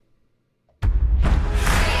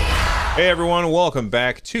Hey everyone, welcome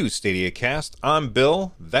back to Stadia Cast. I'm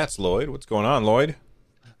Bill. That's Lloyd. What's going on, Lloyd?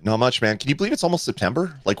 Not much, man. Can you believe it's almost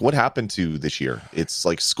September? Like, what happened to this year? It's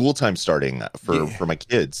like school time starting for Yeah. for my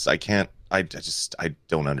kids. I can't. I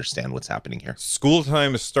don't understand what's happening here. School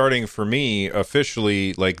time is starting for me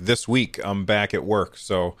officially like this week. I'm back at work.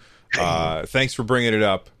 So thanks for bringing it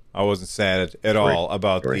up. I wasn't sad at Sorry. all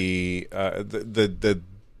about Sorry.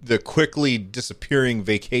 the quickly disappearing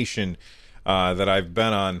vacation that I've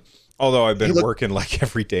been on. Although I've Hey, been look. working like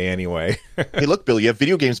every day anyway. Hey, look, Bill. You have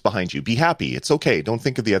video games behind you. Be happy. It's okay. Don't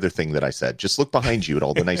think of the other thing that I said. Just look behind you at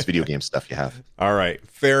all the nice video game stuff you have. All right,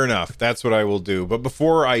 fair enough. That's what I will do. But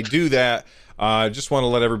before I do that, I just want to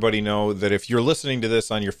let everybody know that if you're listening to this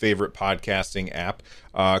on your favorite podcasting app,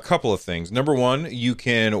 a couple of things. Number one, you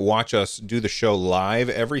can watch us do the show live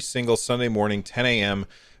every single Sunday morning, 10 a.m.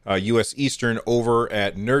 U.S. Eastern over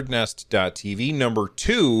at nerdnest.tv. Number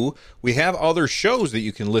two, we have other shows that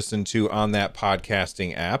you can listen to on that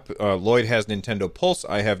podcasting app. Lloyd has Nintendo Pulse.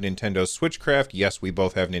 I have Nintendo Switchcraft. Yes, we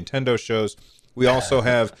both have Nintendo shows. We also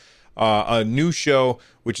have a new show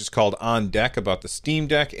which is called On Deck about the Steam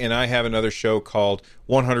Deck, and I have another show called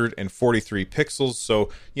 143 Pixels. So,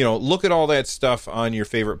 look at all that stuff on your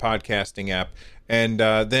favorite podcasting app, and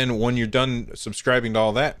then when you're done subscribing to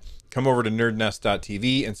all that, come over to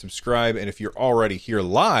nerdnest.tv and subscribe. And if you're already here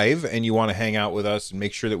live and you want to hang out with us and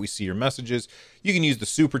make sure that we see your messages, you can use the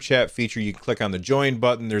super chat feature. You can click on the join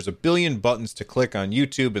button. There's a billion buttons to click on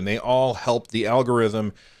YouTube, and they all help the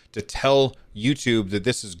algorithm to tell YouTube that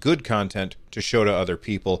this is good content to show to other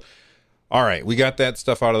people. All right, we got that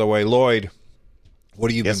stuff out of the way. Lloyd,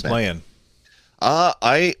 what have you Yes, been man. playing?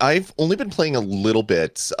 I've only been playing a little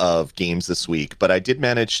bit of games this week, but I did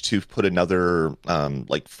manage to put another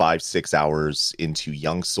like 5-6 hours into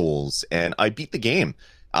Young Souls, and I beat the game.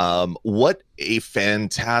 What a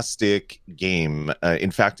fantastic game! In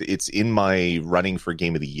fact, it's in my running for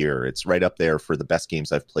Game of the Year. It's right up there for the best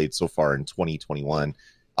games I've played so far in 2021.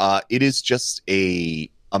 It is just a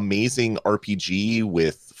amazing RPG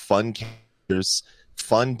with fun characters,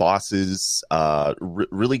 fun bosses,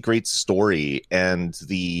 really great story, and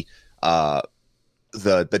the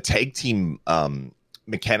tag team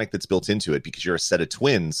mechanic that's built into it, because you're a set of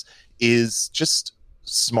twins, is just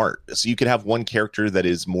smart. So you could have one character that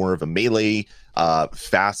is more of a melee,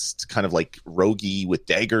 fast, kind of like roguey with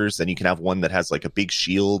daggers, and you can have one that has like a big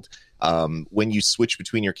shield. When you switch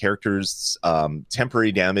between your characters,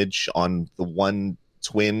 temporary damage on the one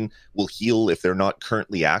twin will heal if they're not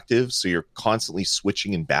currently active, so you're constantly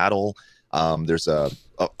switching in battle. There's a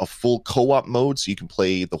full co-op mode, so you can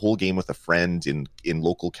play the whole game with a friend in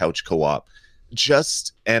local couch co-op.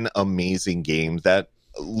 Just an amazing game that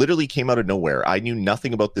literally came out of nowhere. I knew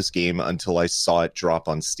nothing about this game until I saw it drop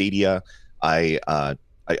on Stadia. I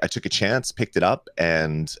took a chance, picked it up,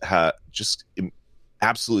 and just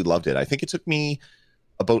absolutely loved it. I think it took me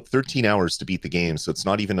about 13 hours to beat the game, so it's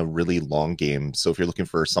not even a really long game. So if you're looking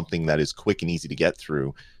for something that is quick and easy to get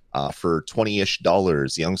through, for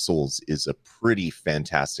 $20-ish, Young Souls is a pretty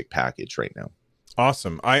fantastic package right now.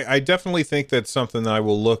 Awesome. I definitely think that's something that I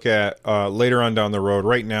will look at later on down the road.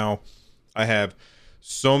 Right now, I have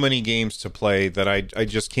so many games to play that I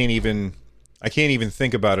just can't even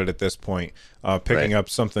think about it at this point. Picking Right. up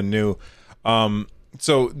something new.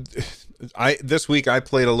 So this week I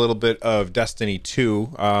played a little bit of Destiny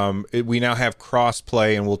 2. We now have cross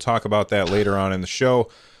play, and we'll talk about that later on in the show.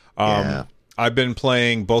 Yeah. I've been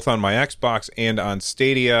playing both on my Xbox and on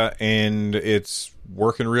Stadia, and it's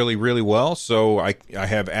working really, really well. So I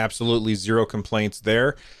have absolutely zero complaints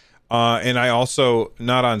there. And I also,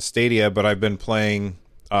 not on Stadia, but I've been playing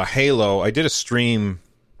Halo. I did a stream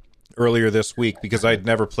earlier this week because I'd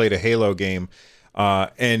never played a Halo game.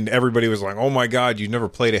 And everybody was like, "Oh my God, you've never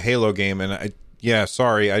played a Halo game." And yeah,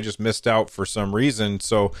 sorry, I just missed out for some reason.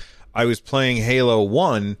 So I was playing Halo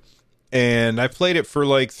 1, and I played it for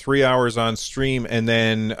like 3 hours on stream, and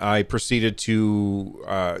then I proceeded to,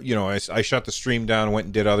 I shut the stream down, went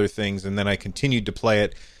and did other things, and then I continued to play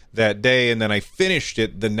it that day, and then I finished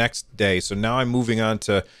it the next day. So now I'm moving on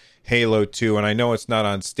to Halo 2, and I know it's not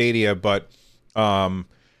on Stadia, but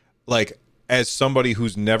like, as somebody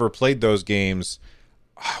who's never played those games,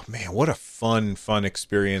 oh man, what a fun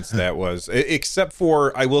experience that was. Except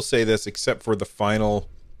for, I will say this, except for the final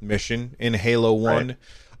mission in Halo 1. Right.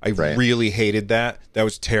 I Right. really hated that. That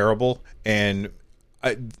was terrible, and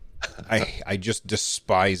I just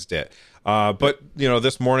despised it. But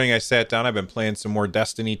this morning I sat down. I've been playing some more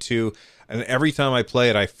Destiny 2, and every time I play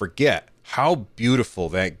it, I forget how beautiful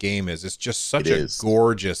that game is. It's just such It a is.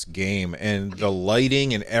 gorgeous game, and the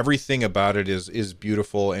lighting and everything about it is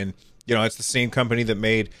beautiful. And it's the same company that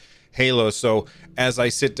made Halo. So as I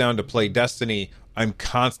sit down to play Destiny, I'm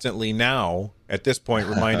constantly now at this point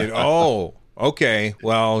reminded, oh, okay,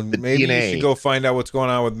 well, maybe DNA. you should go find out what's going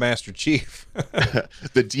on with Master Chief.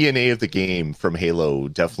 The DNA of the game from Halo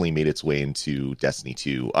definitely made its way into Destiny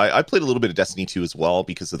 2. I played a little bit of Destiny 2 as well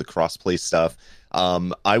because of the crossplay stuff.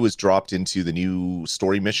 I was dropped into the new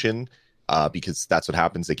story mission because that's what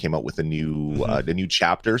happens. They came out with a new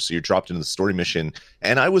chapter, so you're dropped into the story mission,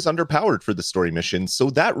 and I was underpowered for the story mission,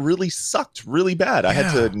 so that really sucked really bad. I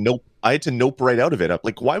had to nope right out of it. I'm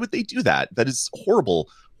like, why would they do that? That is horrible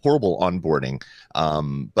onboarding.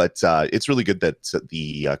 But it's really good that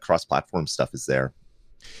the cross-platform stuff is there.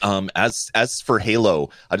 As for Halo,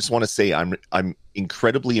 I just want to say I'm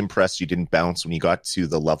incredibly impressed you didn't bounce when you got to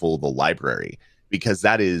the level of the library, because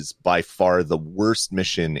that is by far the worst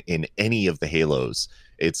mission in any of the Halos.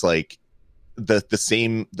 It's like the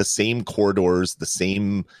same corridors, the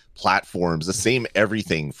same platforms, the same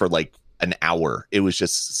everything for like an hour. It was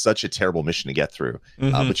just such a terrible mission to get through.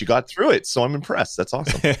 But you got through it, so I'm impressed. That's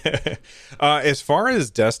awesome. As far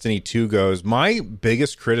as Destiny 2 goes, my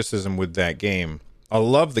biggest criticism with that game, I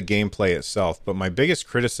love the gameplay itself, but my biggest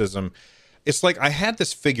criticism, it's like I had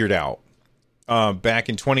this figured out back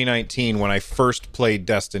in 2019 when I first played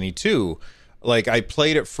Destiny 2. Like, I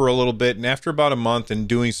played it for a little bit, and after about a month and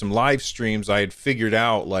doing some live streams, I had figured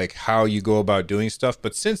out like how you go about doing stuff.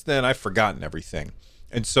 But since then, I've forgotten everything.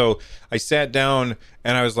 And so I sat down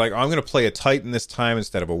and I was like, oh, I'm going to play a Titan this time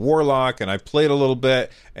instead of a Warlock. And I played a little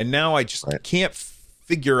bit, and now I just can't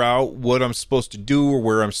figure out what I'm supposed to do or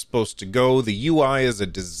where I'm supposed to go. The UI is a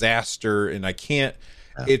disaster, and I can't.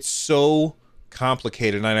 It's so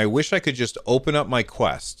complicated, and I wish I could just open up my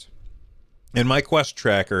Quest and my Quest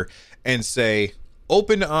tracker and say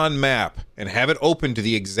open on map and have it open to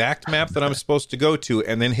the exact map that I'm supposed to go to,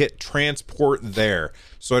 and then hit transport there,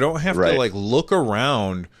 so I don't have to like look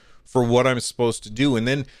around for what I'm supposed to do. And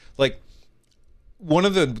then like one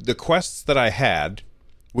of the quests that I had,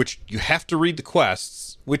 which you have to read the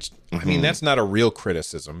quests, which I mean, that's not a real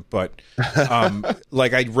criticism, but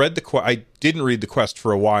like I didn't read the quest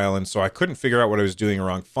for a while, and so I couldn't figure out what I was doing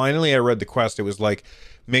wrong. Finally, I read the quest. It was like,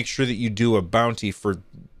 make sure that you do a bounty for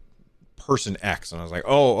person X. And I was like,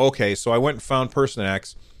 oh, okay. So I went and found person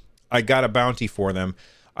X. I got a bounty for them.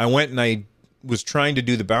 I went and I was trying to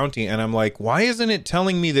do the bounty, and I'm like, why isn't it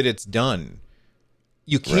telling me that it's done?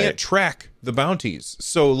 You can't track the bounties.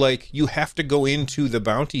 So like you have to go into the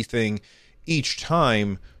bounty thing each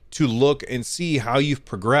time to look and see how you've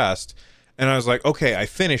progressed. And I was like, okay, I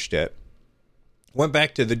finished it. Went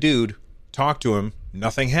back to the dude, talked to him,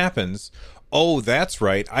 nothing happens. Oh, that's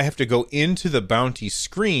right. I have to go into the bounty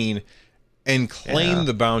screen and claim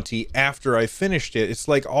the bounty after I finished it. It's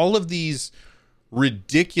like all of these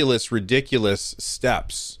ridiculous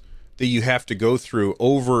steps that you have to go through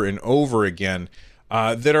over and over again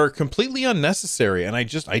that are completely unnecessary. And I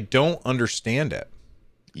don't understand it.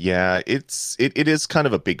 Yeah, it is kind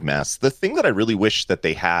of a big mess. The thing that I really wish that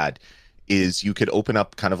they had is you could open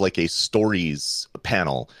up kind of like a stories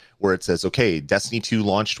panel where it says, okay, Destiny 2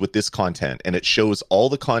 launched with this content, and it shows all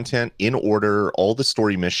the content in order, all the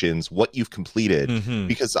story missions, what you've completed,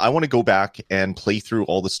 because I want to go back and play through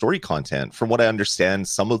all the story content. From what I understand,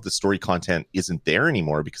 some of the story content isn't there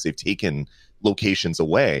anymore because they've taken locations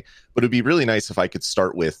away, but it'd be really nice if I could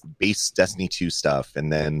start with base Destiny 2 stuff,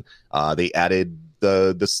 and then they added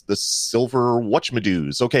the silver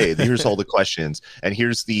watchmadoos. Okay, here's all the questions, and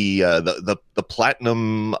here's the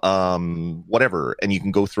platinum whatever, and you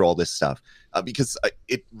can go through all this stuff because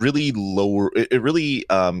it really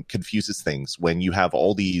confuses things when you have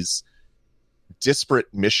all these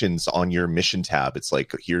disparate missions on your mission tab. It's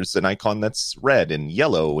like, here's an icon that's red and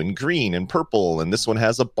yellow and green and purple, and this one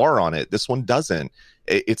has a bar on it, this one doesn't.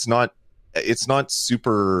 It's not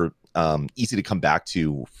super easy to come back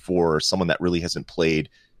to for someone that really hasn't played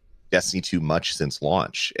Destiny 2 much since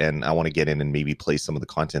launch, and I want to get in and maybe play some of the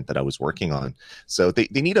content that I was working on. So they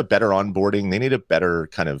need a better onboarding. They need a better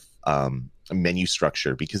kind of menu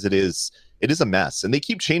structure, because it is a mess, and they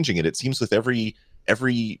keep changing it. It seems with every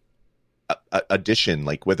addition,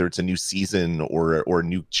 like whether it's a new season or a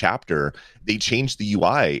new chapter, they change the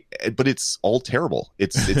UI, but it's all terrible.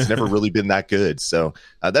 It's never really been that good. So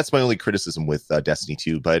that's my only criticism with Destiny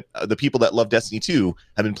 2. But the people that love Destiny 2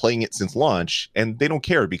 have been playing it since launch, and they don't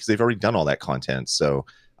care because they've already done all that content. So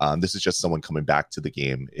this is just someone coming back to the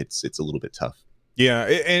game. It's a little bit tough. Yeah,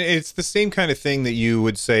 and it's the same kind of thing that you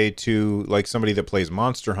would say to like somebody that plays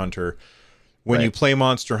Monster Hunter. When you play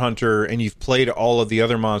Monster Hunter and you've played all of the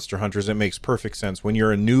other Monster Hunters, it makes perfect sense. When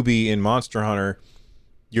you're a newbie in Monster Hunter,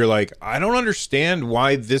 you're like, I don't understand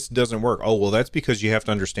why this doesn't work. Oh, well, that's because you have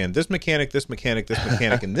to understand this mechanic, this mechanic, this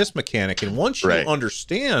mechanic, and this mechanic. And once you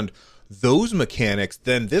understand those mechanics,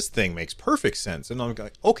 then this thing makes perfect sense. And I'm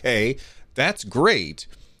like, okay, that's great.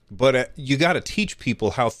 But you got to teach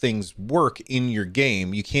people how things work in your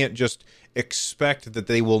game. You can't just expect that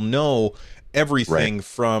they will know everything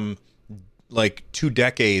from like 2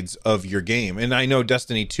 decades of your game. And I know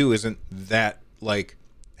Destiny 2 isn't that like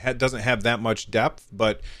doesn't have that much depth,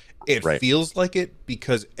 but it feels like it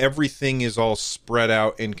because everything is all spread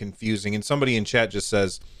out and confusing. And somebody in chat just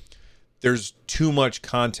says there's too much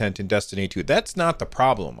content in Destiny 2. That's not the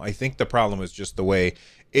problem. I think the problem is just the way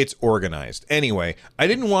it's organized. Anyway, I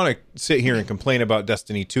didn't want to sit here and complain about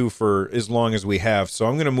Destiny 2 for as long as we have, so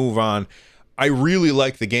I'm going to move on. I really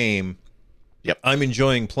like the game. Yep. I'm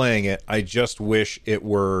enjoying playing it. I just wish it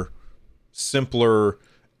were simpler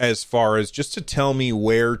as far as just to tell me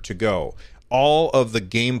where to go. All of the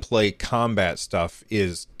gameplay combat stuff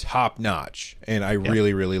is top notch, and I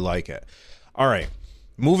really, really like it. All right,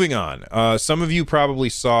 moving on. Some of you probably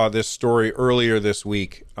saw this story earlier this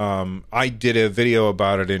week. I did a video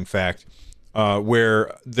about it, in fact,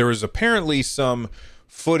 where there was apparently some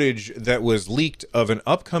footage that was leaked of an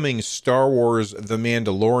upcoming Star Wars The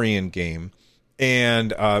Mandalorian game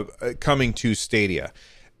and coming to Stadia.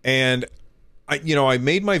 And I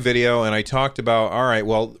made my video and I talked about, all right,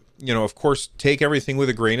 well, of course, take everything with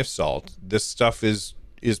a grain of salt. This stuff is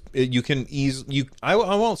you can I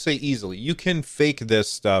won't say easily. You can fake this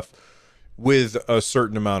stuff with a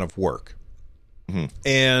certain amount of work. Mm-hmm.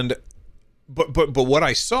 And but what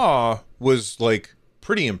I saw was like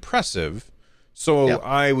pretty impressive. So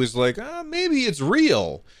I was like, maybe it's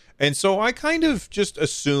real. And so I kind of just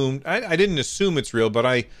assumed, I didn't assume it's real, but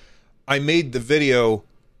I made the video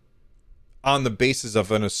on the basis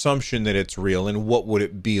of an assumption that it's real and what would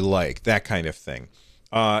it be like, that kind of thing.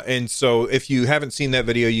 And so if you haven't seen that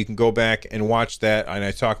video, you can go back and watch that, and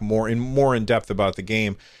I talk more in depth about the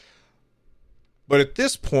game. But at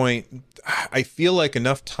this point, I feel like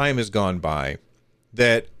enough time has gone by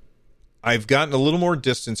that I've gotten a little more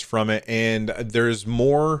distance from it, and there's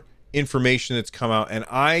more information that's come out, and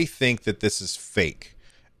I think that this is fake.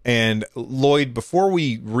 And Lloyd, before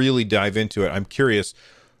we really dive into it, I'm curious,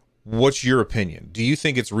 what's your opinion? Do you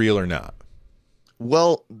think it's real or not?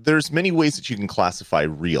 Well, there's many ways that you can classify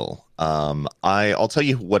real. I'll tell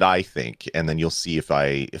you what I think, and then you'll see if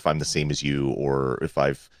I'm the same as you or if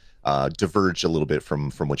I've diverged a little bit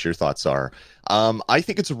from what your thoughts are. I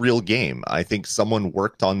think it's a real game. I think someone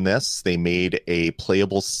worked on this. They made a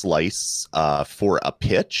playable slice for a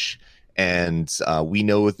pitch. And we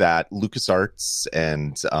know that LucasArts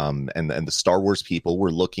and the Star Wars people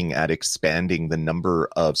were looking at expanding the number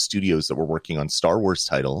of studios that were working on Star Wars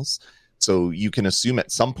titles. So you can assume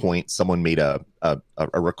at some point someone made a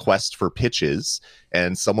request for pitches,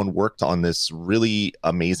 and someone worked on this really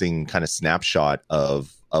amazing kind of snapshot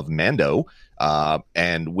of Mando,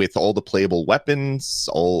 and with all the playable weapons,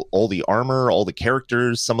 all the armor, all the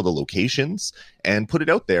characters, some of the locations, and put it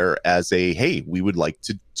out there as a, hey, we would like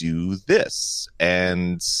to do this.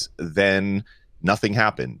 And then nothing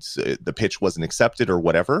happened. The pitch wasn't accepted or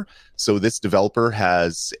whatever. So this developer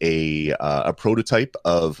has a prototype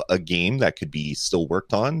of a game that could be still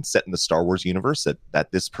worked on, set in the Star Wars universe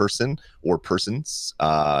that this person or persons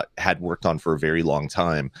had worked on for a very long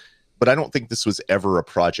time. But I don't think this was ever a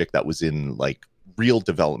project that was in like real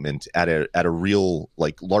development at a real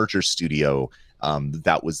like larger studio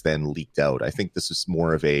that was then leaked out. I think this is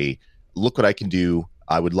more of a look what I can do.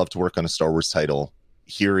 I would love to work on a Star Wars title.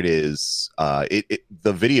 Here it is.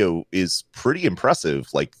 The video is pretty impressive.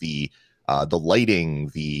 Like the lighting,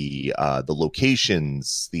 the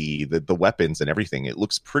locations, the weapons and everything. It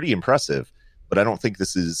looks pretty impressive. But I don't think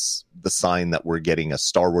this is the sign that we're getting a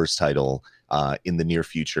Star Wars title in the near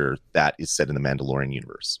future that is set in the Mandalorian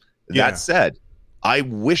universe. Yeah. That said, I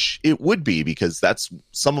wish it would be, because that's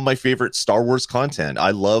some of my favorite Star Wars content.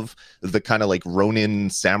 I love the kind of like Ronin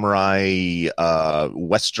samurai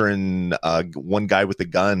Western one guy with a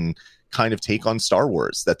gun kind of take on Star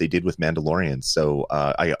Wars that they did with Mandalorian. So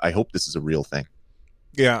I hope this is a real thing.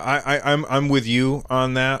 Yeah, I'm with you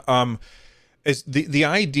on that. Is the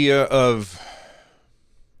idea of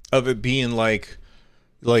it being like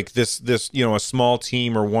this a small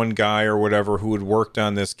team or one guy or whatever who had worked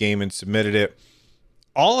on this game and submitted it.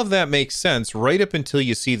 All of that makes sense right up until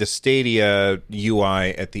you see the Stadia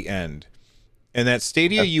UI at the end. And that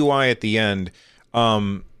Stadia UI at the end,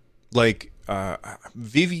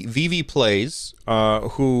 Vivi Plays,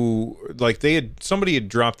 who like somebody had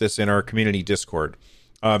dropped this in our community Discord.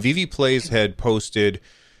 Vivi Plays had posted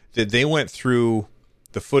that they went through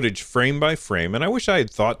the footage frame by frame, and I wish I had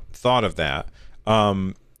thought of that.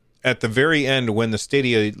 At the very end, when the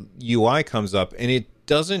Stadia UI comes up, and it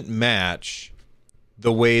doesn't match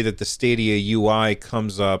the way that the Stadia UI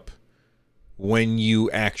comes up when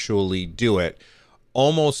you actually do it.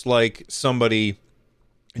 Almost like somebody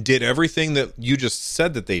did everything that you just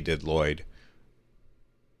said that they did, Lloyd,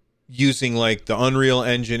 using like the Unreal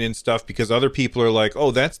Engine and stuff, because other people are like,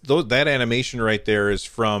 oh, that animation right there is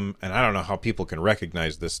from, and I don't know how people can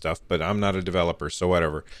recognize this stuff, but I'm not a developer, so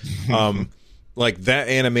whatever. Like that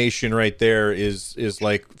animation right there is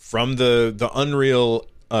like from the Unreal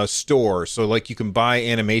store, so like you can buy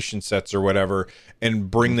animation sets or whatever and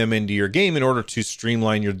bring them into your game in order to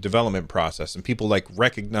streamline your development process, and people like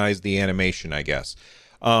recognize the animation, I guess.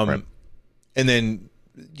 Right. And then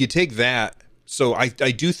you take that. So I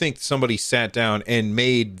do think somebody sat down and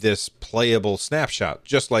made this playable snapshot,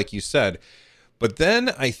 just like you said. But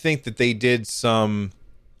then I think that they did some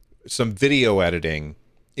video editing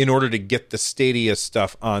in order to get the Stadia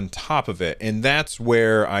stuff on top of it. And that's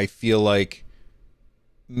where I feel like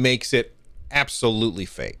makes it absolutely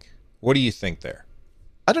fake. What do you think there?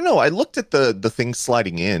 I don't know. I looked at the thing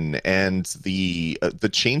sliding in, and the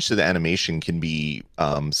change to the animation can be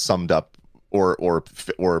summed up or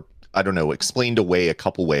I don't know, explained away a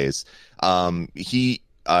couple ways.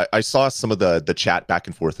 I saw some of the chat back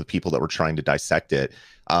and forth with people that were trying to dissect it.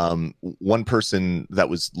 One person that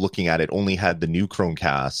was looking at it only had the new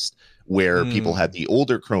Chromecast, where people had the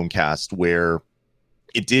older Chromecast, where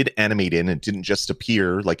it did animate in. It didn't just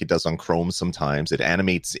appear like it does on Chrome sometimes. It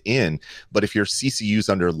animates in. But if your CCU's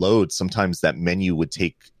under load, sometimes that menu would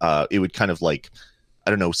take, it would kind of like, I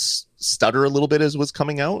don't know, stutter a little bit as was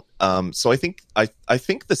coming out. So I think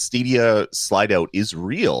the Stadia slide out is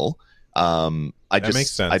real. That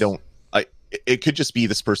makes sense. It could just be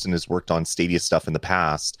this person has worked on Stadia stuff in the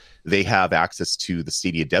past. They have access to the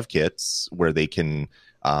Stadia dev kits where they can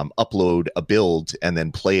upload a build and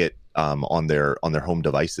then play it on their home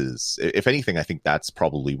devices. If anything, I think that's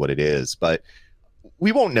probably what it is. But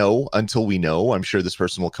we won't know until we know. I'm sure this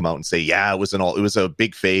person will come out and say, yeah, it was a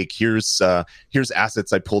big fake. Here's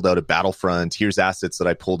assets I pulled out of Battlefront. Here's assets that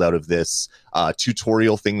I pulled out of this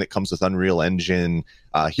tutorial thing that comes with Unreal Engine.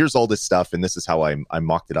 Here's all this stuff, and this is how I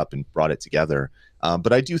mocked it up and brought it together.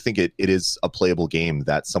 But I do think it is a playable game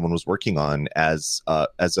that someone was working on as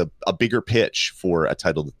a bigger pitch for a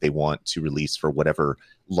title that they want to release for whatever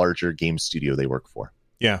larger game studio they work for.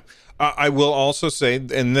 Yeah. I will also say,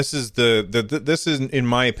 and this is this is, in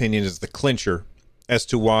my opinion, is the clincher as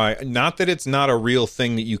to why, not that it's not a real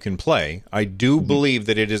thing that you can play. I do believe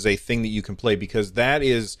that it is a thing that you can play, because that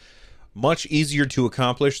is much easier to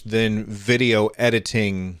accomplish than video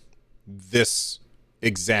editing this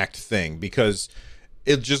exact thing, because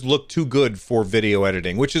it just looked too good for video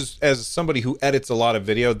editing, which is, as somebody who edits a lot of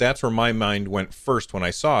video, that's where my mind went first when I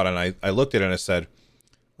saw it. And I looked at it and I said,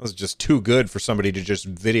 it was just too good for somebody to just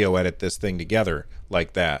video edit this thing together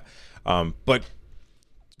like that. But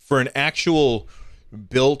for an actual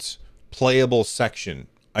built playable section,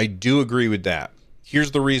 I do agree with that. Here's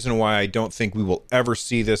the reason why I don't think we will ever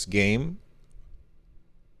see this game.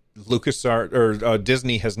 LucasArts or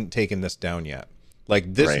Disney hasn't taken this down yet.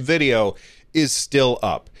 Like, this video is still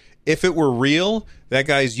up. If it were real, that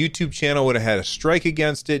guy's YouTube channel would have had a strike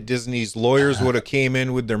against it. Disney's lawyers would have came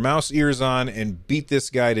in with their mouse ears on and beat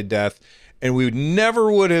this guy to death, and we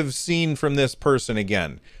never would have seen from this person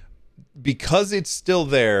again. Because it's still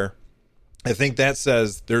there, I think that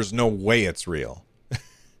says there's no way it's real.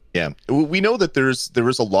 Yeah, we know that there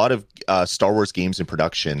is a lot of Star Wars games in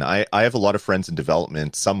production. I have a lot of friends in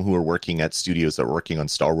development, some who are working at studios that are working on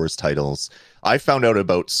Star Wars titles. I found out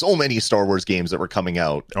about so many Star Wars games that were coming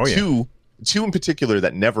out. Oh, yeah. Two in particular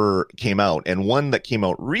that never came out, and one that came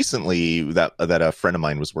out recently that a friend of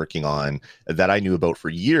mine was working on that I knew about for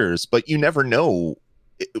years. But you never know.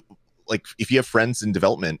 Like, if you have friends in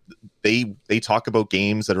development, they talk about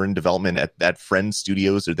games that are in development at friends'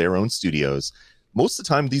 studios or their own studios. Most of the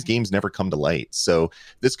time, these games never come to light. So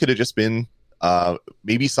this could have just been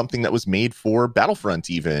maybe something that was made for Battlefront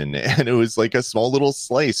even, and it was like a small little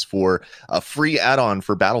slice for a free add-on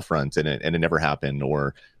for Battlefront, and it never happened.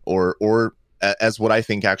 Or as what I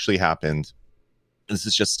think actually happened, this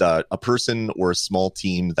is just a person or a small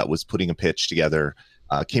team that was putting a pitch together,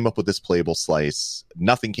 came up with this playable slice.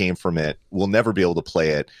 Nothing came from it. We'll never be able to play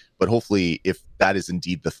it. But hopefully, if that is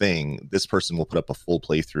indeed the thing, this person will put up a full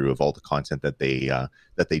playthrough of all the content that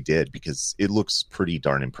they did, because it looks pretty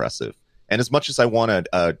darn impressive. And as much as I want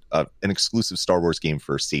an exclusive Star Wars game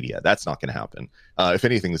for Stadia, that's not going to happen. If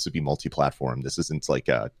anything, this would be multi-platform. This isn't like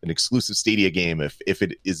an exclusive Stadia game, if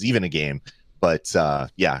it is even a game. But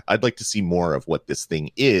yeah, I'd like to see more of what this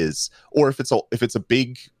thing is, or if it's a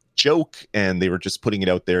big joke and they were just putting it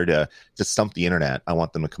out there to stump the internet. I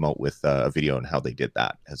want them to come out with a video on how they did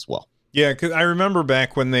that as well. Yeah, because I remember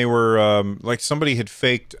back when they were like somebody had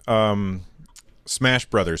faked Smash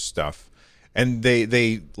Brothers stuff, and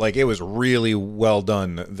they like it was really well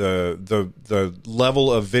done. The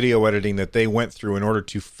level of video editing that they went through in order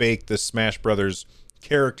to fake the Smash Brothers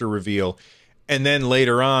character reveal, and then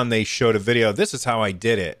later on they showed a video. This is how I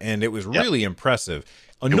did it, and it was really impressive.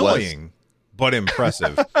 Annoying, but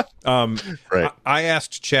impressive. Right. I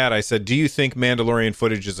asked Chad. I said, "Do you think Mandalorian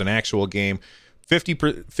footage is an actual game?"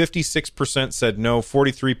 56% said no.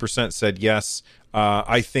 43% said yes.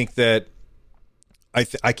 I think that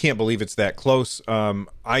I can't believe it's that close.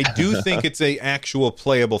 I do think it's a actual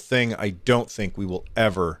playable thing. I don't think we will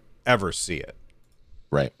ever see it.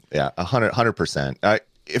 Right. Yeah. 100%.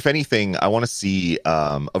 If anything, I want to see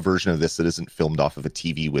a version of this that isn't filmed off of a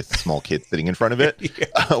TV with small kids sitting in front of it. Yeah.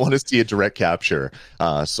 I want to see a direct capture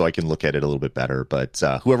so I can look at it a little bit better. But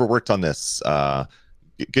whoever worked on this,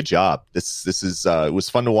 good job. This is it was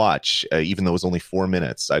fun to watch, even though it was only 4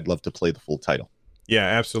 minutes. I'd love to play the full title. Yeah,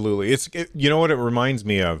 absolutely. You know what it reminds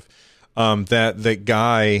me of? That the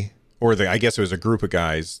guy, or I guess it was a group of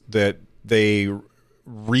guys that they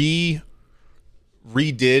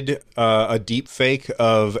redid a deep fake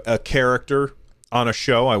of a character on a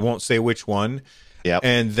show. I won't say which one. Yeah.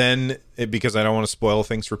 And then because I don't want to spoil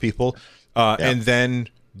things for people, and then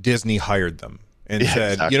Disney hired them and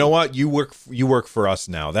said, exactly. You know what? You work for us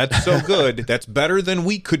now. That's so good. That's better than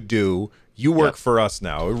we could do. You work for us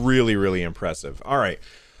now. Really, really impressive. All right.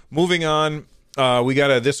 Moving on. We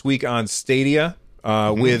got This Week on Stadia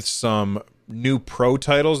with some new pro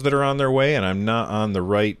titles that are on their way, and I'm not on the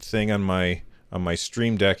right thing on my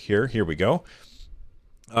Stream Deck here. Here we go.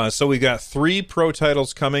 So we got 3 pro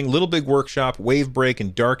titles coming: Little Big Workshop, Wavebreak,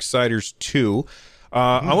 and Darksiders 2.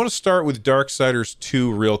 I want to start with Darksiders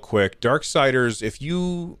 2 real quick. Darksiders, if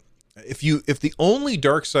the only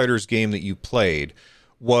Darksiders game that you played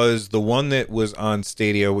was the one that was on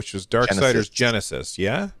Stadia, which was Darksiders Genesis.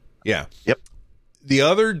 Yeah? Yeah. Yep. The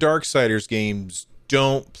other Darksiders games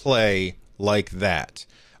don't play like that.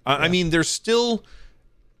 I mean, they're still...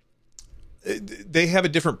 They have a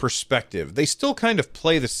different perspective. They still kind of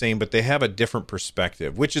play the same, but they have a different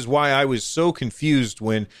perspective, which is why I was so confused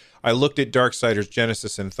when I looked at Darksiders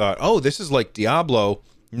Genesis and thought, oh, this is like Diablo.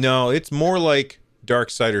 No, it's more like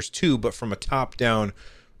Darksiders 2, but from a top-down...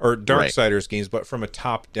 or Darksiders games, but from a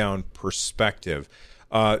top-down perspective.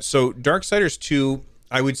 So Darksiders 2,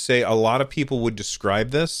 I would say a lot of people would describe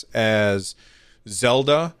this as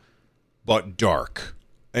Zelda, but dark.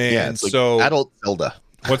 And it's like so adult Zelda.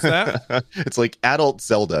 What's that? It's like adult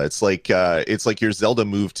Zelda. It's like your Zelda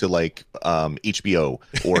moved to like HBO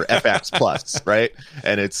or FX Plus, right?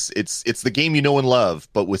 And it's the game you know and love,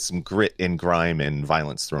 but with some grit and grime and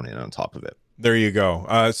violence thrown in on top of it. There you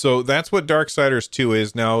go. So that's what Darksiders 2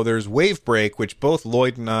 is. Now, there's Wavebreak, which both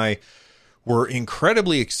Lloyd and I were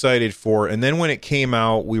incredibly excited for. And then when it came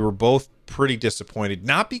out, we were both pretty disappointed.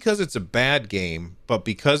 Not because it's a bad game, but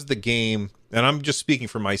because the game, and I'm just speaking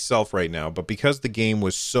for myself right now, but because the game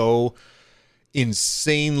was so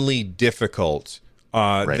insanely difficult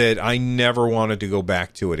that I never wanted to go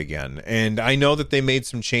back to it again. And I know that they made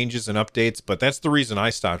some changes and updates, but that's the reason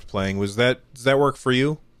I stopped playing. Does that work for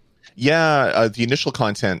you? Yeah, the initial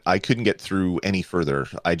content, I couldn't get through any further.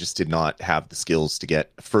 I just did not have the skills to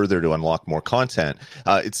get further to unlock more content.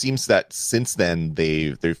 It seems that since then,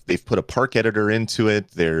 they've put a park editor into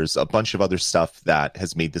it. There's a bunch of other stuff that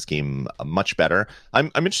has made this game much better. I'm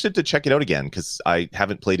interested to check it out again because I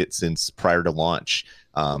haven't played it since prior to launch.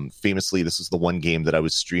 Famously, this was the one game that I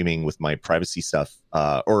was streaming with my privacy stuff,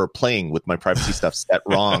 or playing with my privacy stuff set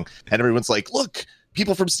wrong, and everyone's like, "Look,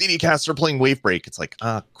 people from StadiaCast are playing Wavebreak." It's like,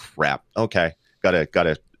 crap. Okay,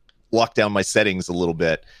 gotta lock down my settings a little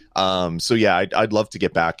bit. So yeah, I'd love to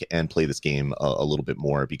get back and play this game a little bit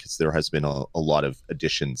more because there has been a lot of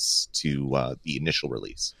additions to the initial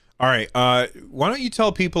release. All right, why don't you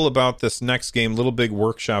tell people about this next game, Little Big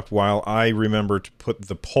Workshop, while I remember to put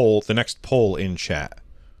the next poll in chat.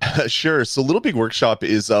 Sure. So Little Big Workshop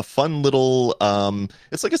is a fun little,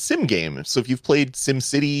 it's like a sim game. So if you've played Sim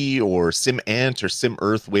City or Sim Ant or Sim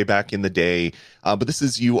Earth way back in the day, but this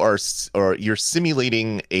is you're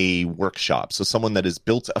simulating a workshop. So someone that has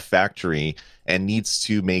built a factory and needs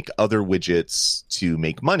to make other widgets to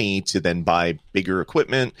make money to then buy bigger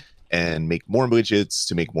equipment and make more widgets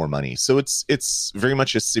to make more money. So it's very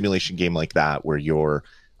much a simulation game like that where you're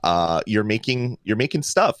making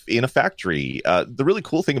stuff in a factory. The really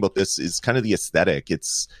cool thing about this is kind of the aesthetic.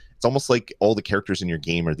 It's It's almost like all the characters in your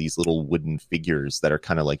game are these little wooden figures that are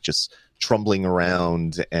kind of like just trumbling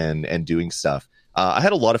around and doing stuff. I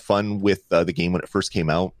had a lot of fun with the game when it first came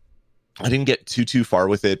out. I didn't get too far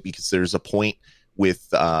with it because there's a point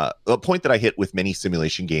that I hit with many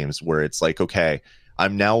simulation games where it's like, okay,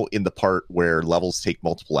 I'm now in the part where levels take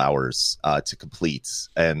multiple hours to complete,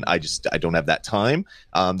 and I don't have that time.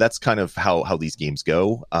 That's kind of how these games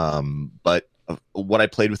go. But what I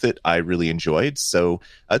played with it, I really enjoyed. So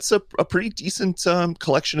it's a pretty decent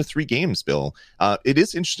collection of 3 games, Bill. It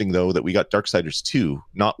is interesting though that we got Darksiders 2,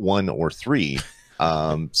 not 1 or 3.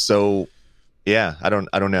 So yeah, I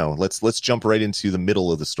don't know. Let's jump right into the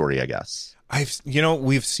middle of the story, I guess.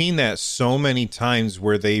 We've seen that so many times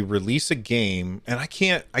where they release a game, and I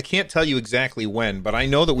can't tell you exactly when, but I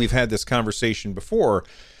know that we've had this conversation before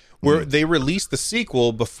where they release the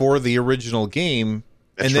sequel before the original game,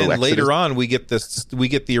 and then later on we get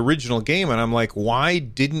the original game, and I'm like, why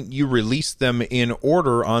didn't you release them in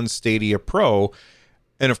order on Stadia Pro?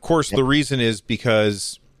 And of course the reason is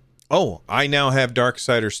because, I now have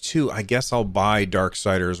Darksiders 2. I guess I'll buy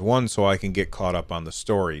Darksiders 1 so I can get caught up on the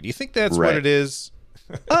story. Do you think that's what it is?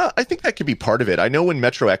 I think that could be part of it. I know when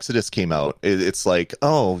Metro Exodus came out, it's like,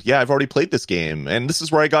 oh, yeah, I've already played this game, and this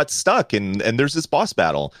is where I got stuck, and there's this boss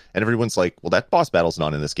battle. And everyone's like, well, that boss battle's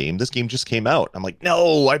not in this game. This game just came out. I'm like,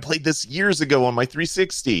 no, I played this years ago on my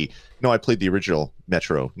 360. No, I played the original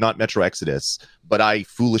Metro, not Metro Exodus. But I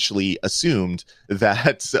foolishly assumed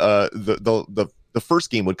that the first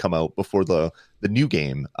game would come out before the new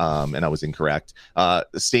game, and I was incorrect.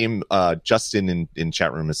 Same Justin in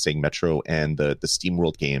chat room is saying Metro and the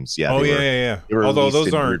SteamWorld games. Yeah. Yeah. Although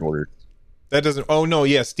those aren't. That doesn't. Oh no,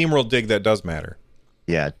 yeah, SteamWorld Dig, that does matter.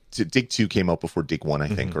 Yeah, Dig 2 came out before Dig 1, I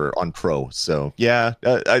think, or on Pro. So yeah,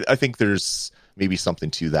 I think there's maybe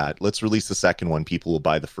something to that. Let's release the second one. People will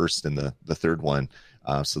buy the first and the third one,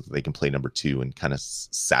 so that they can play number 2 and kind of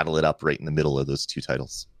saddle it up right in the middle of those 2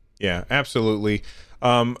 titles. Yeah, absolutely.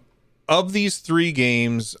 Of these 3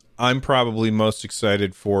 games, I'm probably most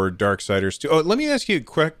excited for Darksiders 2. Oh, let me ask you a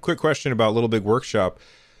quick question about Little Big Workshop.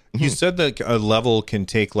 You said that a level can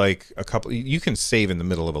take like a couple. You can save in the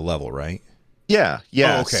middle of a level, right? Yeah.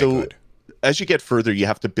 Oh, okay, so good. As you get further, you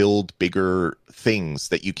have to build bigger things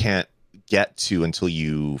that you can't get to until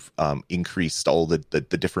you've increased all the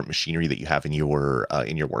different machinery that you have in your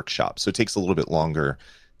workshop. So it takes a little bit longer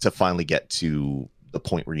to finally get to the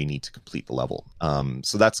point where you need to complete the level.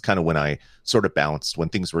 So that's kind of when I sort of bounced. When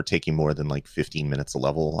things were taking more than like 15 minutes a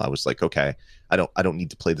level, I was like, okay, I don't need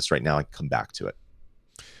to play this right now. I can come back to it.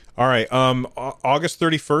 All right. August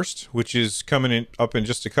 31st, which is coming up in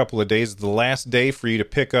just a couple of days, the last day for you to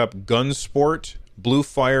pick up Gunsport, Blue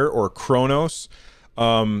Fire, or Chronos.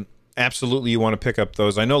 Absolutely, you want to pick up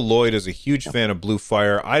those. I know Lloyd is a huge fan of Blue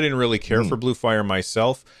Fire. I didn't really care for Blue Fire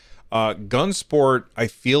myself. Gunsport, I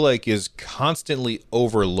feel like, is constantly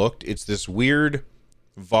overlooked. It's this weird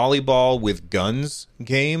volleyball with guns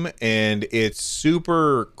game, and it's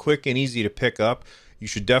super quick and easy to pick up. You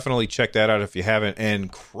should definitely check that out if you haven't.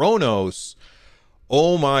 And Chronos,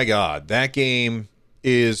 oh my god, that game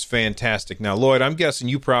is fantastic. Now, Lloyd, I'm guessing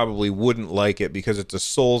you probably wouldn't like it because it's a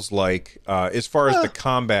Souls-like as far as the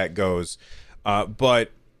combat goes,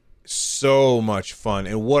 but so much fun,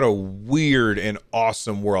 and what a weird and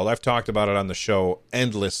awesome world. I've talked about it on the show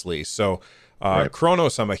endlessly. So right.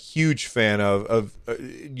 Chronos, I'm a huge fan of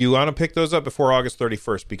you want to pick those up before August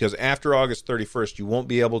 31st, because after August 31st you won't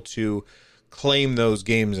be able to claim those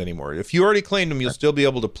games anymore. If you already claimed them, you'll still be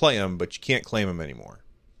able to play them, but you can't claim them anymore.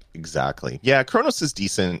 Exactly. Yeah, Chronos is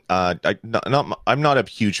decent. I'm not a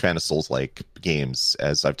huge fan of Souls-like games,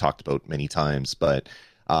 as I've talked about many times, but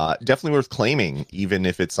definitely worth claiming, even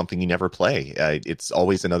if it's something you never play. It's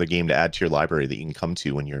always another game to add to your library that you can come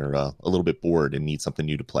to when you're a little bit bored and need something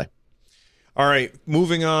new to play. All right,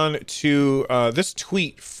 moving on to this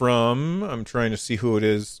tweet from, I'm trying to see who it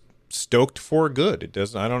is, Stoked for Good. It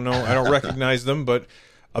doesn't, I don't know, I don't recognize them, but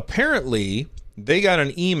apparently they got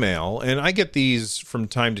an email, and I get these from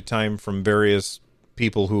time to time from various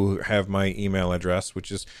people who have my email address, which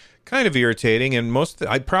is kind of irritating. And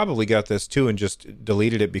I probably got this too and just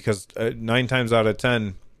deleted it because 9 times out of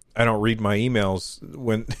 10 I don't read my emails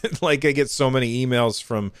when like I get so many emails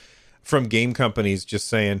from game companies just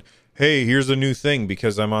saying, hey, here's a new thing,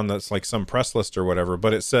 because I'm on this like some press list or whatever,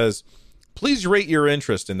 but it says, please rate your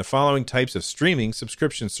interest in the following types of streaming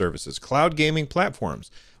subscription services: cloud gaming platforms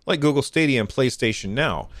like Google Stadia and PlayStation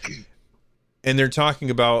Now. And they're talking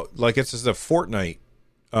about, like, it's just a Fortnite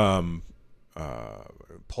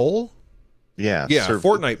poll. Yeah,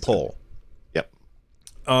 Fortnite poll. Yep.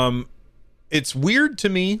 It's weird to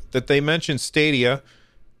me that they mention Stadia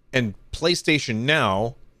and PlayStation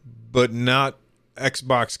Now, but not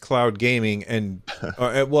Xbox Cloud Gaming. And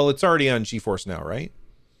well, it's already on GeForce Now, right?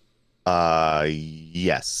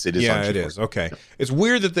 Yes, it is. Yeah, on it GeForce. is. Okay. It's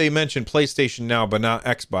weird that they mentioned PlayStation Now, but not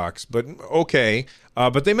Xbox, but okay.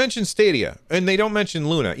 But they mentioned Stadia, and they don't mention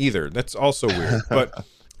Luna either. That's also weird. But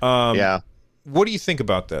Yeah. what do you think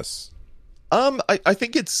about this? I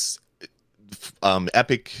think it's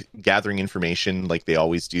Epic gathering information like they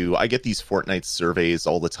always do. I get these Fortnite surveys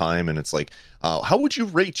all the time, and it's like, how would you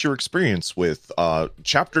rate your experience with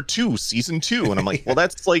Chapter 2, Season 2? And I'm like, well,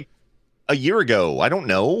 that's like a year ago. I don't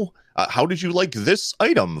know. How did you like this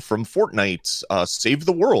item from Fortnite? Save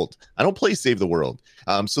the World. I don't play Save the World.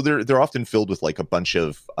 So they're often filled with like a bunch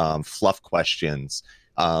of fluff questions,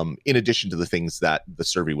 in addition to the things that the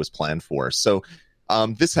survey was planned for. So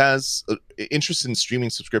this has interest in streaming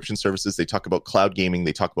subscription services. They talk about cloud gaming.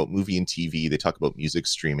 They talk about movie and TV. They talk about music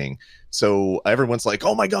streaming. So everyone's like,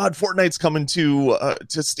 "Oh my God, Fortnite's coming to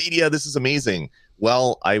Stadia. This is amazing."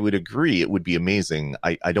 Well, I would agree. It would be amazing.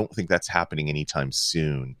 I don't think that's happening anytime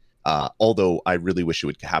soon. Although I really wish it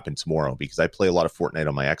would happen tomorrow, because I play a lot of Fortnite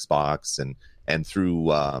on my Xbox and through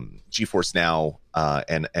GeForce Now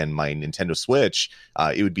and my Nintendo Switch.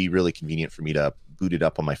 It would be really convenient for me to boot it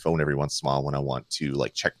up on my phone every once in a while when I want to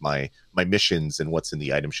like check my missions and what's in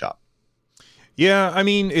the item shop. Yeah, I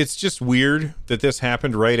mean, it's just weird that this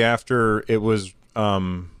happened right after it was.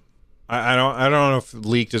 I don't know if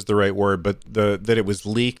leaked is the right word, but that it was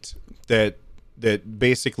leaked that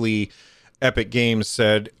basically Epic Games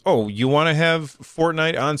said, "Oh, you want to have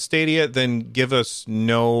Fortnite on Stadia? Then give us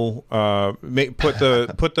no put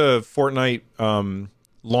the Fortnite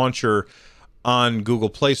launcher on Google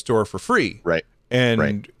Play Store for free." Right. And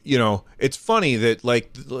right. You know, it's funny that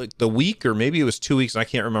like the week, or maybe it was 2 weeks, I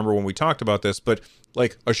can't remember when we talked about this, but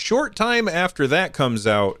like a short time after that comes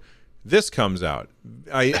out, this comes out.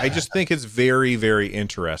 I just think it's very, very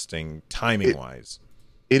interesting timing wise.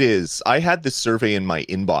 It is. I had this survey in my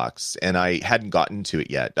inbox and I hadn't gotten to it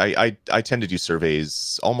yet. I tend to do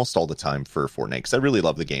surveys almost all the time for Fortnite because I really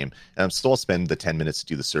love the game. And I'll spend the 10 minutes to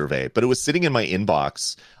do the survey. But it was sitting in my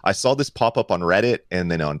inbox. I saw this pop up on Reddit and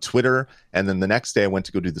then on Twitter. And then the next day I went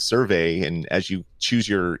to go do the survey. And as you choose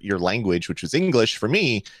your language, which was English for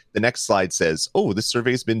me, the next slide says, "Oh, this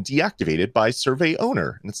survey has been deactivated by survey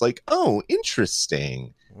owner." And it's like, oh,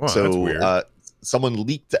 interesting. Wow, so that's weird. Someone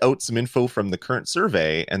leaked out some info from the current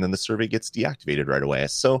survey, and then the survey gets deactivated right away.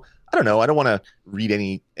 So I don't know. I don't want to read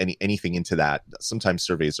anything into that. Sometimes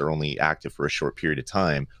surveys are only active for a short period of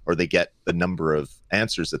time, or they get the number of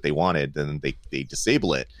answers that they wanted, and they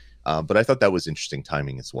disable it. But I thought that was interesting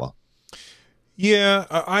timing as well. Yeah,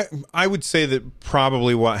 I would say that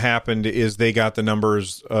probably what happened is they got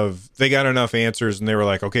enough answers, and they were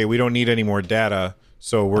like, okay, we don't need any more data,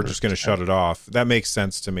 so we're just going to shut it off. That makes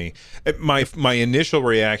sense to me. My initial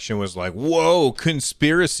reaction was like, whoa,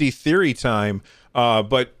 conspiracy theory time.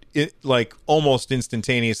 But it, like, almost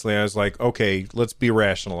instantaneously, I was like, okay, let's be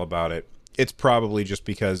rational about it. It's probably just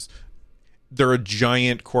because they're a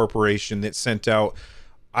giant corporation that sent out,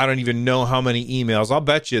 I don't even know how many emails. I'll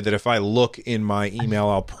bet you that if I look in my email,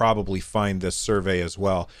 I'll probably find this survey as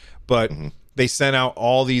well. But they sent out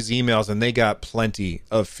all these emails, and they got plenty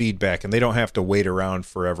of feedback, and they don't have to wait around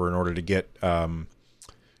forever in order to get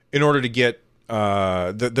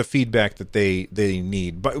the feedback that they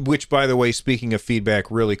need. But which, by the way, speaking of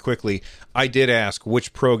feedback, really quickly, I did ask,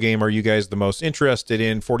 which pro game are you guys the most interested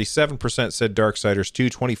in? 47% said Darksiders 2,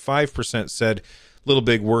 25% said Little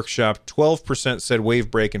Big Workshop, 12% said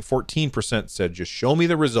Wavebreak, and 14% said just show me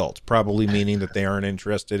the results, probably meaning that they aren't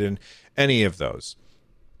interested in any of those.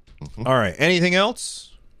 All right. Anything else?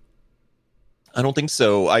 I don't think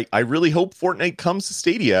so. I really hope Fortnite comes to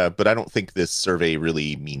Stadia, but I don't think this survey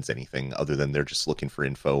really means anything other than they're just looking for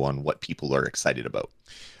info on what people are excited about.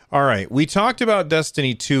 All right. We talked about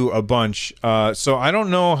Destiny 2 a bunch, so I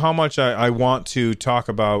don't know how much I want to talk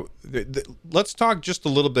about. Let's talk just a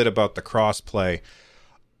little bit about the crossplay.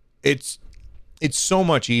 It's so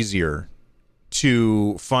much easier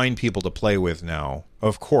to find people to play with now,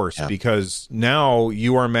 of course, because now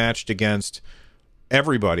you are matched against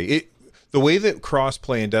everybody. The way that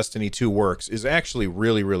crossplay in Destiny 2 works is actually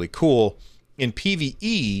really, really cool. In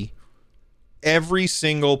PvE, every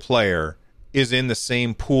single player is in the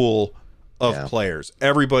same pool of players.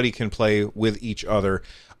 Everybody can play with each other.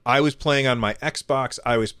 I was playing on my Xbox.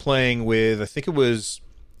 I was playing with, I think it was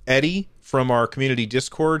Eddie from our community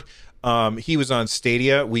Discord. He was on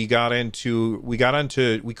Stadia. We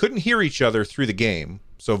couldn't hear each other through the game,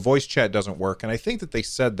 so voice chat doesn't work. And I think that they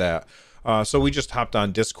said that. So we just hopped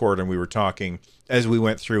on Discord and we were talking as we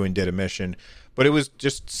went through and did a mission, but it was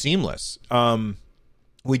just seamless.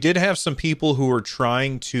 We did have some people who were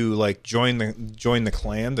trying to like join the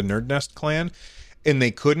clan, the Nerd Nest clan, and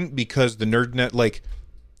they couldn't because the Nerd Net, like,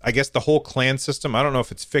 I guess the whole clan system, I don't know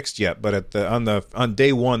if it's fixed yet, but on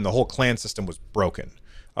day one the whole clan system was broken.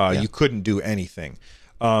 You couldn't do anything.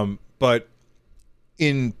 But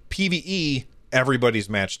in PvE everybody's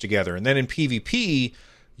matched together, and then in PvP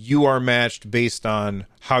you are matched based on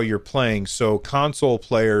how you're playing. So console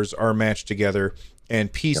players are matched together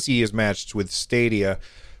and PC is matched with Stadia.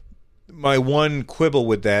 My one quibble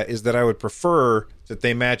with that is that I would prefer that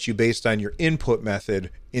they match you based on your input method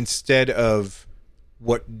instead of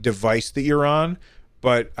what device that you're on.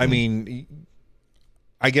 But I mean,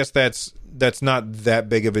 I guess that's not that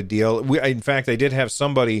big of a deal. In fact, I did have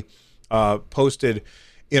somebody posted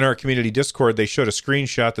in our community Discord. They showed a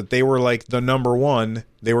screenshot that they were like the number one.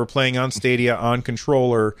 They were playing on Stadia on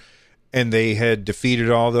controller, and they had defeated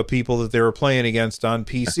all the people that they were playing against on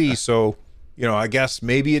PC. So, you know, I guess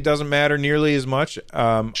maybe it doesn't matter nearly as much. Sure.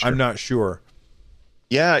 I'm not sure.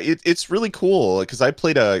 Yeah, it's really cool because I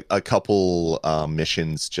played a couple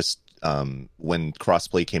missions just when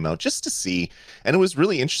crossplay came out just to see, and it was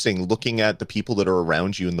really interesting looking at the people that are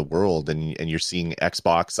around you in the world, and you're seeing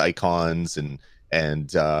Xbox icons and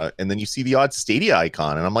then you see the odd Stadia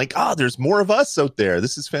icon, and I'm like, there's more of us out there.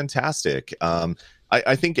 This is fantastic.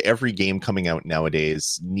 I think every game coming out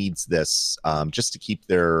nowadays needs this just to keep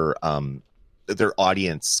their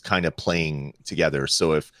audience kind of playing together.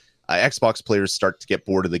 So if Xbox players start to get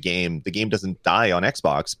bored of the game doesn't die on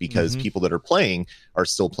Xbox because people that are playing are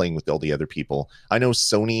still playing with all the other people. I know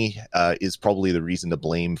Sony is probably the reason to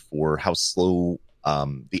blame for how slow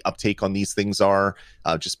the uptake on these things are,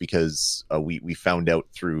 just because we found out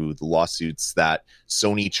through the lawsuits that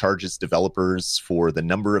Sony charges developers for the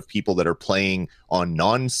number of people that are playing on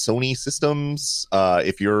non-Sony systems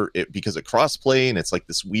because of crossplay, and it's like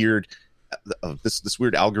this weird this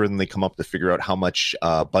weird algorithm they come up to figure out how much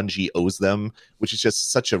Bungie owes them, which is just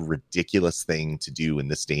such a ridiculous thing to do in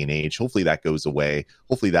this day and age. Hopefully that goes away.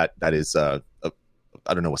 Hopefully that is I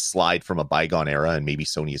don't know, a slide from a bygone era, and maybe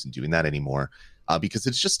Sony isn't doing that anymore. Because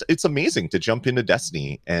it's amazing to jump into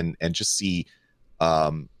Destiny and just see,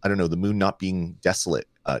 I don't know, the moon not being desolate.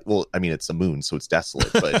 Well, I mean, it's a moon, so it's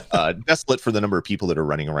desolate, but desolate for the number of people that are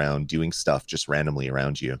running around doing stuff just randomly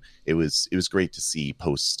around you. It was great to see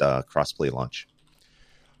post crossplay launch.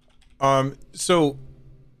 So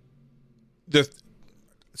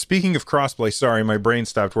speaking of crossplay, sorry, my brain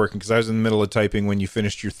stopped working because I was in the middle of typing when you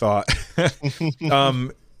finished your thought.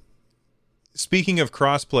 Speaking of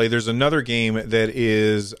crossplay, there's another game that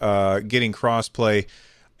is getting crossplay,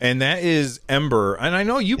 and that is Ember. And I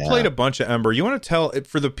know you played a bunch of Ember. You want to tell,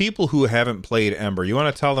 for the people who haven't played Ember, you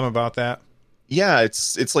want to tell them about that? Yeah,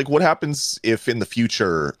 it's like what happens if in the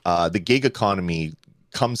future the gig economy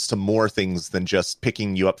comes to more things than just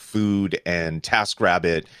picking you up food and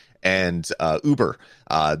TaskRabbit and Uber.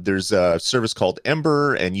 There's a service called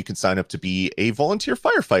Ember, and you can sign up to be a volunteer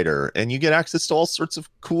firefighter, and you get access to all sorts of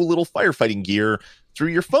cool little firefighting gear through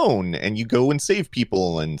your phone, and you go and save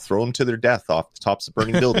people and throw them to their death off the tops of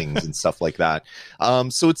burning buildings and stuff like that.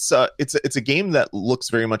 So it's a game that looks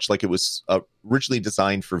very much like it was originally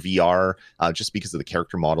designed for VR, just because of the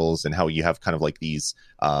character models and how you have kind of like these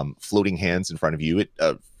floating hands in front of you.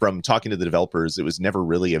 From talking to the developers, it was never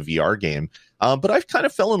really a VR game, but I kind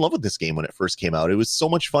of fell in love with this game when it first came out. It was so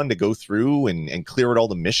much fun to go through and clear out all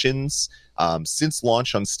the missions. Since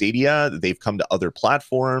launch on Stadia, they've come to other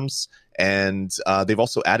platforms, and they've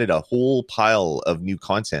also added a whole pile of new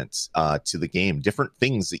content to the game, different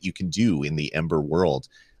things that you can do in the Ember world.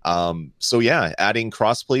 So yeah, adding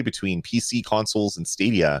crossplay between PC consoles and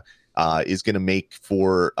Stadia is going to make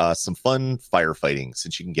for some fun firefighting,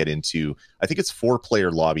 since you can get into, I think it's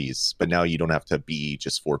 4-player lobbies, but now you don't have to be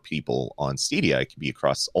just 4 people on Stadia. It can be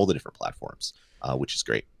across all the different platforms, which is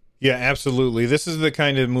great. Yeah, absolutely. This is the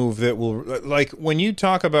kind of move that will, like, when you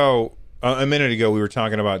talk about, a minute ago we were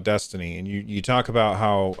talking about Destiny, and you talk about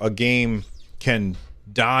how a game can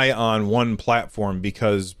die on one platform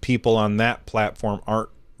because people on that platform aren't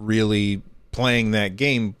really playing that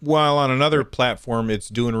game, while on another platform it's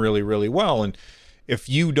doing really, really well. And if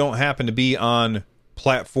you don't happen to be on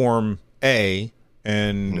platform A,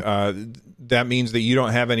 and that means that you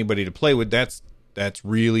don't have anybody to play with, that's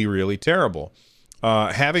really, really terrible.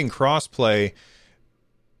 Having crossplay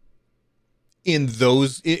in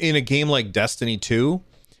a game like Destiny 2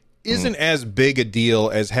 isn't as big a deal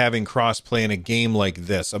as having crossplay in a game like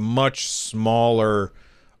this, a much smaller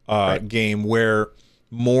game where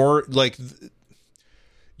more like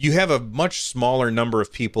you have a much smaller number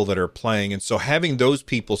of people that are playing, and so having those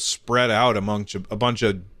people spread out among a bunch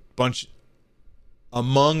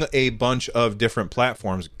among a bunch of different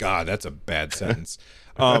platforms. God, that's a bad sentence.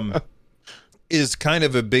 Is kind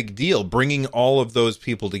of a big deal. Bringing all of those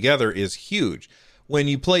people together is huge. When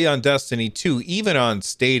you play on Destiny 2, even on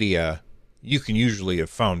Stadia, you can usually have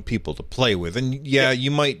found people to play with. And yeah, you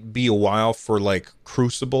might be a while for like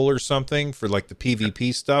Crucible or something for like the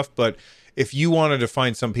PvP stuff, but if you wanted to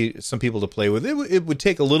find some people to play with, it would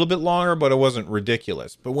take a little bit longer, but it wasn't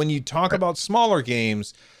ridiculous. But when you talk about smaller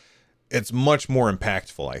games, it's much more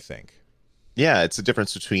impactful, I think. Yeah, it's a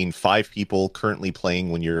difference between 5 people currently playing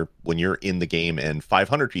when you're in the game and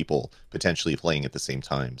 500 people potentially playing at the same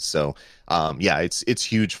time. So, yeah, it's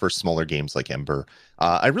huge for smaller games like Ember.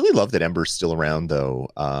 I really love that Ember's still around, though.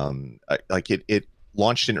 It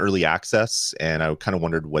launched in early access, and I kind of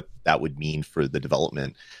wondered what that would mean for the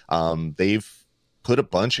development. They've put a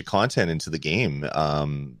bunch of content into the game.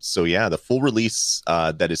 So yeah, the full release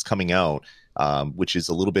that is coming out, which is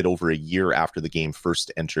a little bit over a year after the game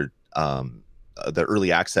first entered the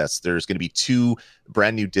early access, there's going to be 2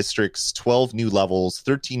 brand new districts, 12 new levels,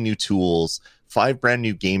 13 new tools, 5 brand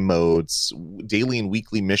new game modes, daily and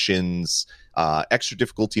weekly missions, extra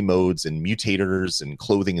difficulty modes, and mutators and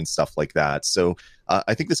clothing and stuff like that. So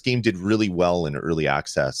I think this game did really well in early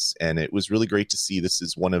access, and it was really great to see. This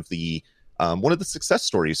is one of the success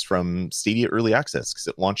stories from Stadia Early Access, because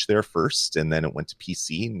it launched there first, and then it went to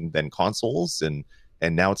PC and then consoles, and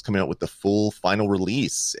now it's coming out with the full final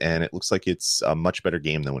release, and it looks like it's a much better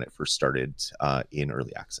game than when it first started in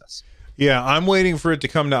early access. Yeah, I'm waiting for it to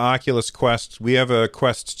come to Oculus Quest. We have a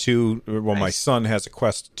Quest 2. Well, nice. My son has a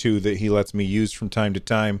Quest 2 that he lets me use from time to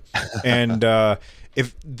time. And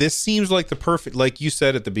if this seems like the perfect, like you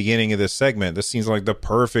said at the beginning of this segment, this seems like the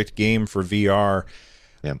perfect game for VR.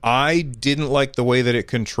 Yeah. I didn't like the way that it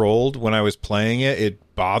controlled when I was playing it.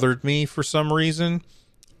 It bothered me for some reason.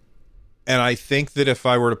 And I think that if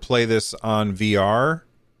I were to play this on VR,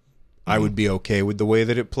 I would be okay with the way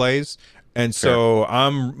that it plays. And so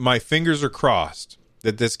my fingers are crossed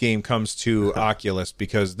that this game comes to Oculus,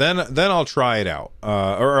 because then I'll try it out,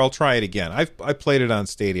 or I'll try it again. I played it on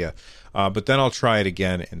Stadia, but then I'll try it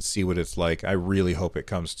again and see what it's like. I really hope it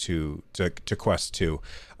comes to Quest 2.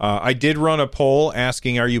 I did run a poll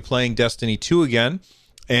asking, are you playing Destiny 2 again?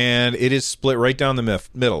 And it is split right down the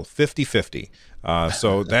middle, 50-50.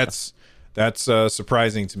 So that's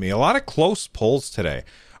surprising to me. A lot of close polls today.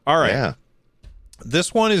 All right. Yeah.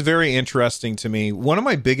 This one is very interesting to me. One of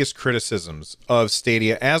my biggest criticisms of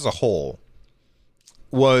Stadia as a whole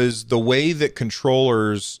was the way that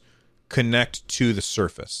controllers connect to the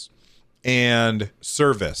Surface and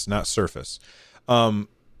service, not Surface. And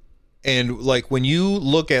like when you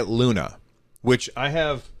look at Luna, which I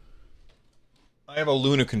have a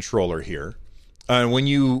Luna controller here. And when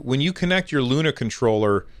you connect your Luna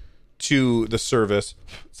controller to the service,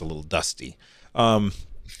 it's a little dusty.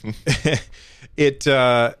 It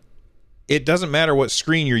doesn't matter what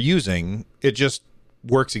screen you're using. It just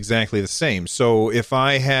works exactly the same. So if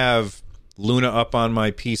I have Luna up on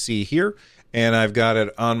my PC here, and I've got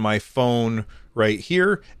it on my phone right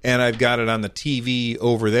here, and I've got it on the TV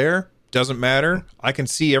over there, doesn't matter. I can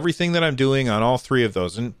see everything that I'm doing on all 3 of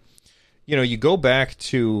those. And, you go back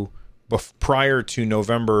to prior to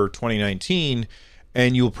November 2019,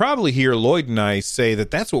 and you'll probably hear Lloyd and I say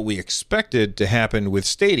that that's what we expected to happen with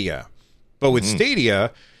Stadia. But with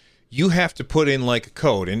Stadia, you have to put in like a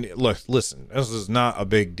code. And look, listen, this is not a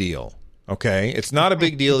big deal, okay? It's not a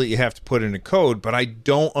big deal that you have to put in a code, but I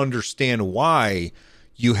don't understand why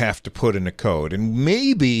you have to put in a code. And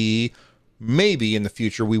maybe in the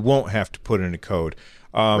future we won't have to put in a code.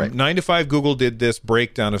 9to5 Google did this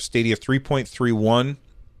breakdown of Stadia 3.31.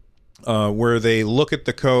 Where they look at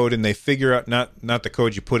the code and they figure out not the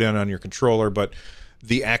code you put in on your controller, but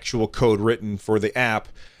the actual code written for the app.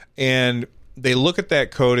 And they look at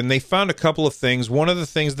that code and they found a couple of things. One of the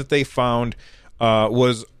things that they found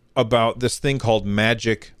was about this thing called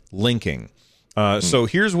magic linking. So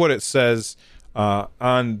here's what it says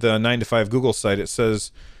on the 9to5 Google site. It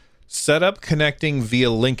says, set up connecting via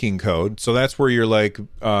linking code. So that's where you're like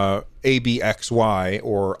ABXY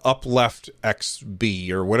or up left XB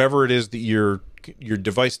or whatever it is that your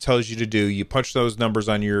device tells you to do. You punch those numbers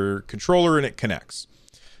on your controller and it connects.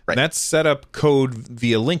 Right. And that's set up code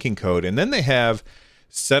via linking code. And then they have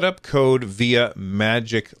set up code via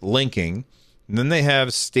magic linking. And then they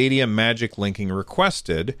have Stadia magic linking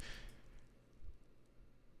requested.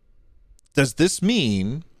 Does this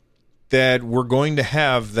mean that we're going to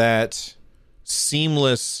have that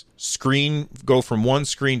seamless screen go from one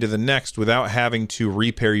screen to the next without having to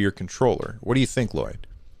repair your controller? What do you think, Lloyd?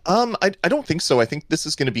 I don't think so. I think this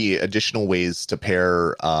is going to be additional ways to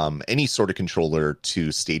pair any sort of controller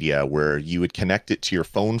to Stadia, where you would connect it to your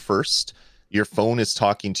phone first. Your phone is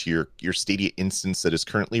talking to your Stadia instance that is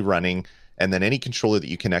currently running, and then any controller that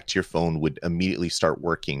you connect to your phone would immediately start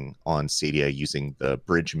working on Stadia using the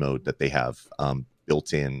bridge mode that they have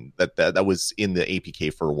built in. That was in the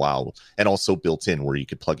APK for a while, and also built in where you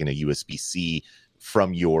could plug in a USB-C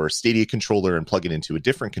from your Stadia controller and plug it into a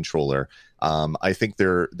different controller. I think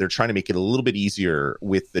they're trying to make it a little bit easier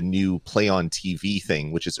with the new Play on TV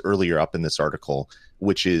thing, which is earlier up in this article,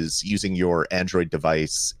 which is using your Android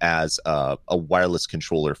device as a wireless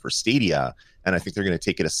controller for Stadia. And I think they're going to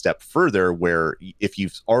take it a step further, where if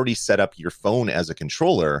you've already set up your phone as a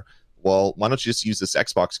controller, well, why don't you just use this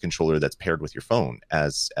Xbox controller that's paired with your phone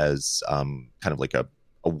as kind of like a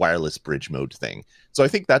wireless bridge mode thing. So I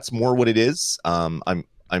think that's more what it is. I'm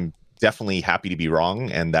definitely happy to be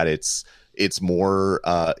wrong, and that it's more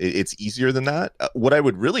it's easier than that. What I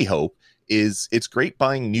would really hope is it's great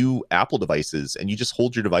buying new Apple devices and you just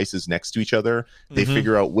hold your devices next to each other. They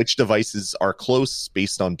figure out which devices are close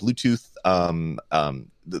based on Bluetooth,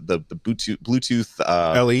 the Bluetooth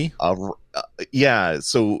LE. Yeah.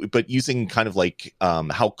 So, but using kind of like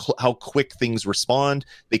how quick things respond,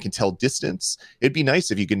 they can tell distance. It'd be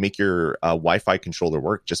nice if you could make your Wi-Fi controller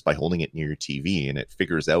work just by holding it near your TV, and it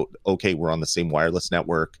figures out, okay, we're on the same wireless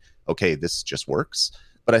network. Okay, this just works.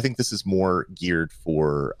 But I think this is more geared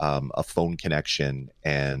for a phone connection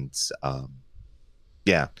and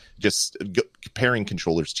just pairing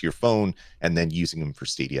controllers to your phone and then using them for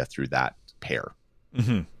Stadia through that pair.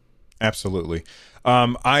 Mm-hmm. Absolutely.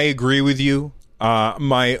 I agree with you.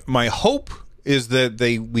 My hope is that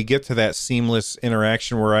we get to that seamless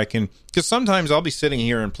interaction where I can, because sometimes I'll be sitting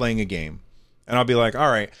here and playing a game and I'll be like,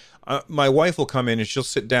 all right, my wife will come in and she'll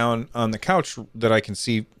sit down on the couch that I can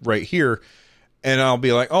see right here. And I'll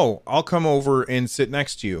be like, oh, I'll come over and sit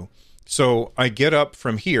next to you. So I get up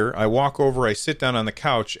from here, I walk over, I sit down on the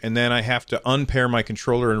couch, and then I have to unpair my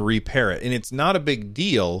controller and repair it. And it's not a big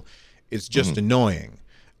deal. It's just annoying.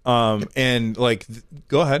 And like,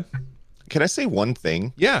 go ahead. Can I say one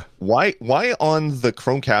thing? Yeah. Why on the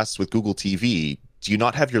Chromecast with Google TV do you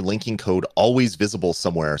not have your linking code always visible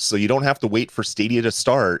somewhere, so you don't have to wait for Stadia to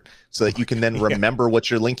start so that you can then remember what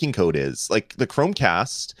your linking code is? Like the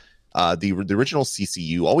Chromecast, the original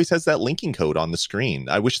CCU always has that linking code on the screen.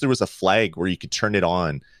 I wish there was a flag where you could turn it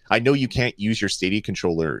on. I know you can't use your Stadia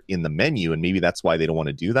controller in the menu, and maybe that's why they don't want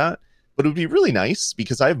to do that. But it would be really nice,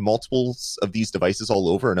 because I have multiples of these devices all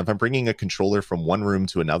over, and if I'm bringing a controller from one room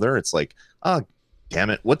to another, it's like, oh, damn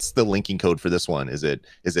it, what's the linking code for this one? Is it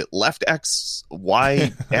left X,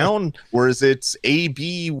 Y down, or is it A,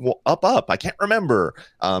 B, up? I can't remember.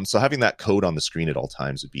 So having that code on the screen at all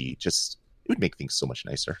times it would make things so much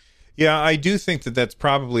nicer. Yeah, I do think that that's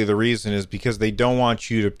probably the reason, is because they don't want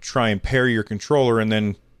you to try and pair your controller and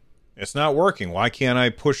then it's not working. Why can't I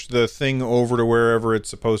push the thing over to wherever it's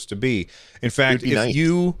supposed to be? In fact, if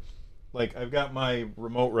you, like, I've got my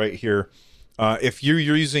remote right here. If you're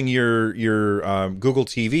using your Google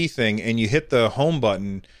TV thing and you hit the home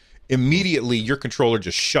button, immediately your controller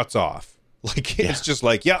just shuts off. Like, it's just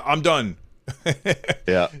like, yeah, I'm done.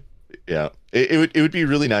 Yeah. It would be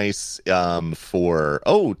really nice for...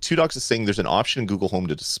 Oh, Two Dogs is saying there's an option in Google Home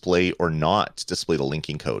to display or not display the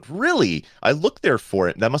linking code. Really? I looked there for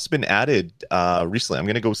it. That must have been added recently. I'm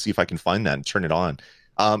going to go see if I can find that and turn it on.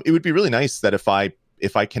 It would be really nice that if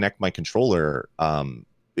I connect my controller,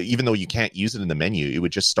 even though you can't use it in the menu, it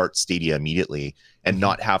would just start Stadia immediately and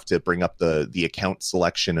not have to bring up the account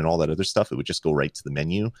selection and all that other stuff. It would just go right to the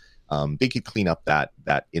menu. They could clean up that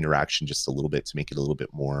interaction just a little bit to make it a little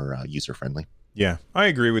bit more user friendly. Yeah, I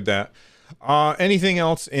agree with that. Anything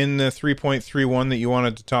else in the 3.31 that you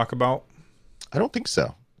wanted to talk about? I don't think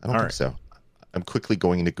so. So. I'm quickly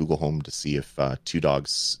going into Google Home to see if Two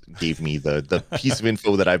Dogs gave me the piece of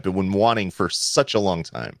info that I've been wanting for such a long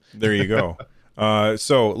time. There you go.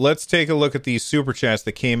 So let's take a look at these super chats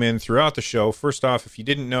that came in throughout the show. First off, if you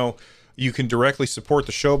didn't know, you can directly support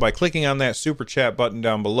the show by clicking on that super chat button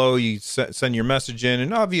down below. You send your message in,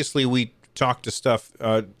 and obviously we talk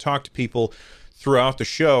to people throughout the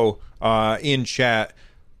show in chat,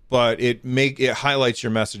 but it highlights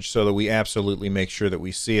your message so that we absolutely make sure that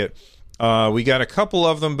we see it. We got a couple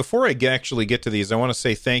of them. Before I actually get to these, I want to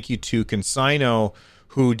say thank you to Consino,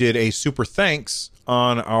 who did a super thanks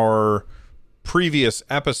on our previous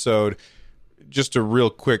episode. Just a real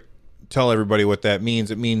quick tell everybody what that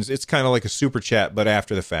means. It means it's kind of like a super chat, but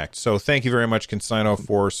after the fact. So thank you very much, Consino,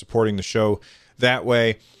 for supporting the show that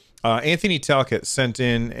way. Anthony Talcott sent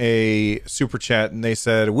in a super chat, and they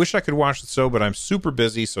said, "Wish I could watch the show, but I'm super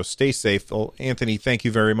busy, so stay safe." Well, Anthony, thank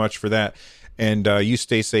you very much for that, and you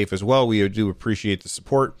stay safe as well. We do appreciate the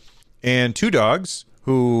support. And Two Dogs,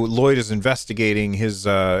 who Lloyd is investigating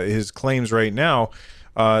his claims right now,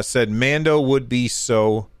 said Mando would be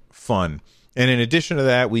so fun. And in addition to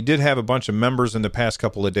that, we did have a bunch of members in the past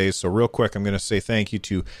couple of days. So real quick, I'm going to say thank you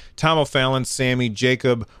to Tom O'Fallon, Sammy,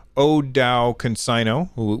 Jacob, O'Dow Consino,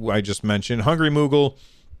 who I just mentioned, Hungry Moogle,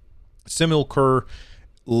 Simulcur,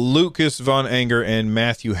 Lucas Von Anger, and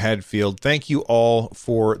Matthew Hadfield. Thank you all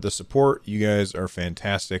for the support. You guys are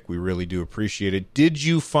fantastic. We really do appreciate it. Did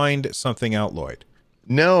you find something out, Lloyd?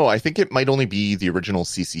 No, I think it might only be the original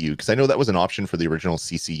CCU, because I know that was an option for the original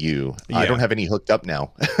CCU. Yeah. I don't have any hooked up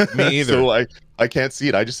now. Me either. So I can't see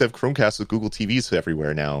it. I just have Chromecast with Google TVs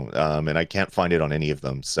everywhere now, and I can't find it on any of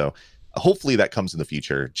them. So hopefully that comes in the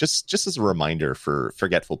future, just as a reminder for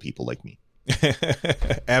forgetful people like me.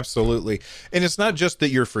 Absolutely. And it's not just that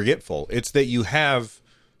you're forgetful. It's that you have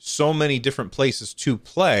so many different places to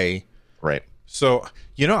play. Right. So,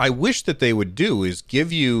 I wish that they would do is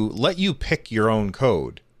let you pick your own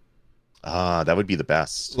code. That would be the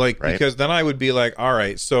best. Right? Because then I would be like, all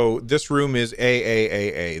right, so this room is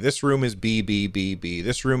A. This room is B.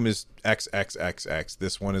 This room is X.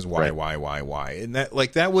 This one is Y. And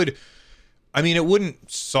that would, it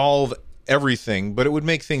wouldn't solve everything, but it would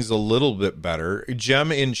make things a little bit better.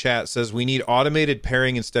 Jem in chat says we need automated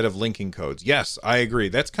pairing instead of linking codes. Yes, I agree.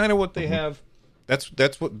 That's kind of what they have.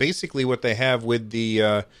 That's what basically what they have with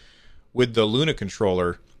the Luna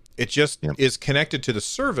controller. It just is connected to the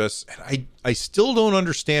service, and I still don't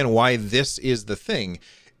understand why this is the thing.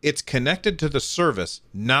 It's connected to the service,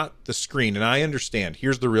 not the screen, and I understand.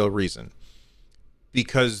 Here's the real reason: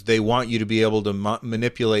 because they want you to be able to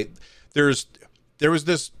manipulate. There was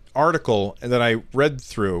this article that I read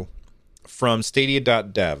through from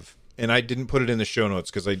Stadia.dev, and I didn't put it in the show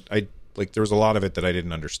notes because I there was a lot of it that I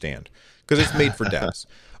didn't understand because it's made for devs.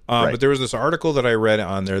 But there was this article that I read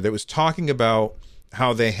on there that was talking about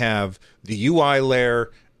how they have the UI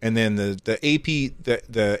layer and then the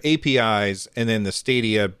APIs and then the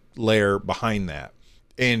Stadia layer behind that.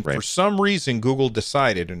 And for some reason, Google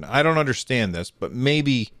decided, and I don't understand this, but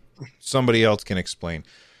maybe somebody else can explain.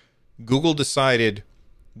 Google decided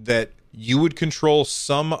that you would control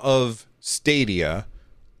some of Stadia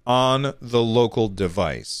on the local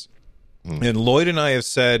device. And Lloyd and I have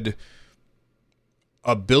said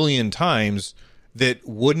a billion times that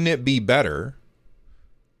wouldn't it be better,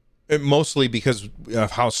 mostly because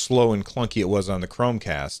of how slow and clunky it was on the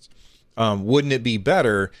Chromecast, wouldn't it be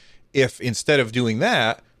better if instead of doing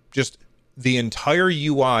that, just the entire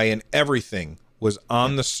UI and everything was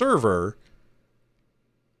on the server?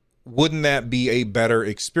 Wouldn't that be a better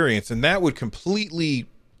experience? And that would completely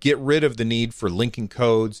get rid of the need for linking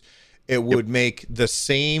codes. It would make the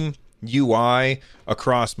same UI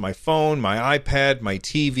across my phone, my iPad, my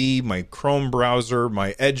TV, my Chrome browser,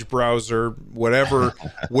 my Edge browser, whatever,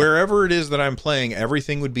 wherever it is that I'm playing,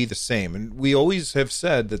 everything would be the same. And we always have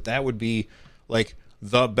said that would be like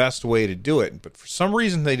the best way to do it. But for some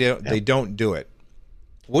reason, they don't do it.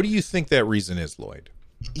 What do you think that reason is, Lloyd?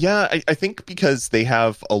 Yeah, I think because they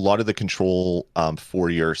have a lot of the control for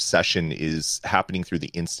your session is happening through the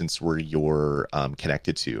instance where you're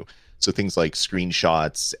connected to. So things like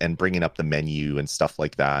screenshots and bringing up the menu and stuff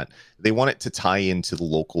like that, they want it to tie into the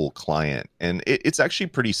local client. And it's actually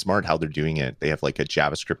pretty smart how they're doing it. They have like a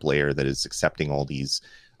JavaScript layer that is accepting all these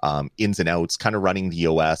ins and outs, kind of running the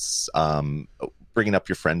OS, bringing up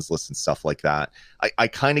your friends list and stuff like that. I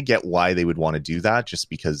kind of get why they would want to do that, just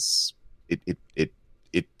because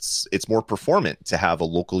it's more performant to have a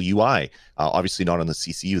local UI. Obviously not on the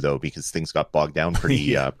CCU though, because things got bogged down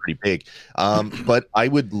pretty big. But I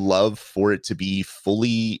would love for it to be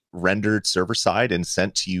fully rendered server side and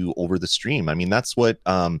sent to you over the stream. I mean, that's what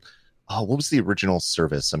was the original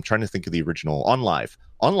service? I'm trying to think of the original. OnLive.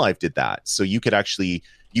 OnLive did that. So you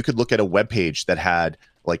could look at a web page that had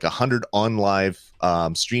like 100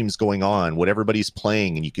 OnLive streams going on, what everybody's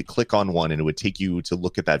playing, and you could click on one and it would take you to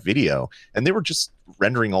look at that video. And they were just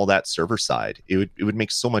rendering all that server side. It would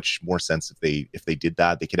make so much more sense if they did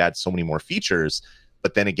that. They could add so many more features.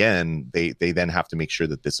 But then again, they then have to make sure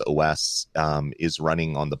that this OS is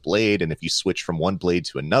running on the blade. And if you switch from one blade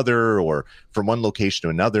to another or from one location to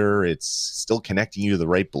another, it's still connecting you to the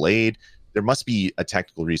right blade. There must be a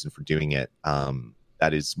technical reason for doing it.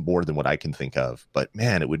 That is more than what I can think of. But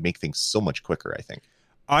man, it would make things so much quicker, I think.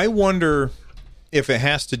 I wonder if it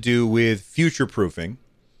has to do with future proofing,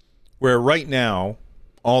 where right now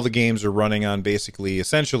all the games are running on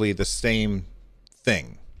essentially the same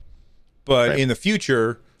thing. But in the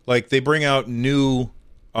future, Like they bring out new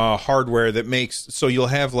hardware that makes so you'll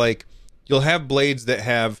have blades that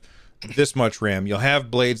have this much RAM. You'll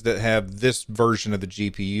have blades that have this version of the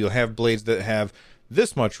GPU. You'll have blades that have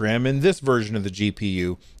this much RAM and this version of the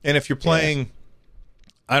GPU. And if you're playing,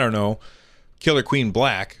 I don't know, Killer Queen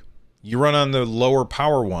Black, you run on the lower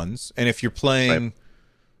power ones. And if you're playing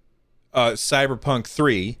Cyberpunk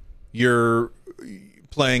 3, you're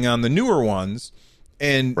playing on the newer ones.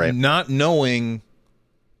 And not knowing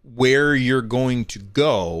where you're going to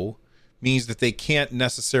go means that they can't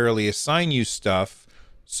necessarily assign you stuff,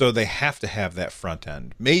 so they have to have that front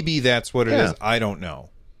end. Maybe that's what it is. I don't know.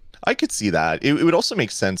 I could see that. It would also make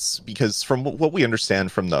sense because from what we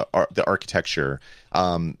understand from the architecture,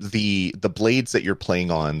 the blades that you're playing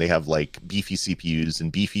on, they have like beefy CPUs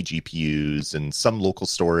and beefy GPUs and some local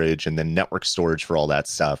storage and then network storage for all that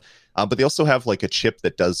stuff. But they also have like a chip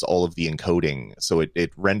that does all of the encoding. So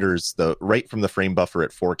it renders right from the frame buffer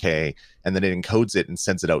at 4K, and then it encodes it and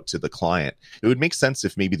sends it out to the client. It would make sense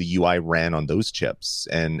if maybe the UI ran on those chips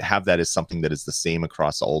and have that as something that is the same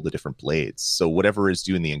across all the different blades. So whatever is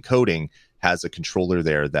doing the encoding has a controller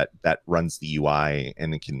there that runs the UI,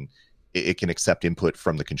 and it can accept input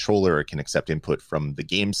from the controller. It can accept input from the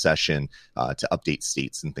game session to update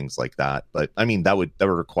states and things like that. But I mean, that would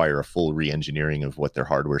require a full re-engineering of what their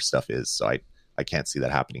hardware stuff is. So I can't see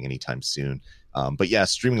that happening anytime soon. But yeah,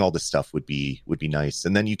 streaming all this stuff would be nice.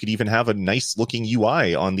 And then you could even have a nice looking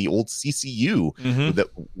UI on the old CCU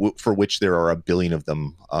for which there are a billion of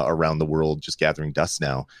them around the world just gathering dust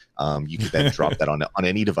now. You could then drop that on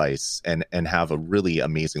any device and have a really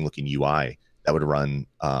amazing looking UI that would run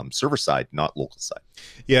server side, not local side.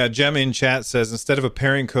 Yeah, Gem in chat says, instead of a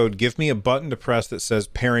pairing code, give me a button to press that says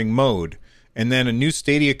pairing mode, and then a new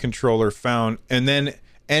Stadia controller found, and then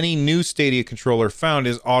any new Stadia controller found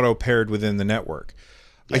is auto paired within the network.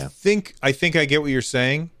 Yeah. I think I get what you're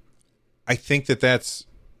saying. I think that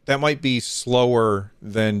might be slower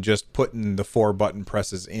than just putting the 4 button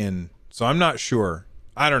presses in. So I'm not sure.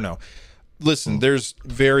 I don't know. Listen, there's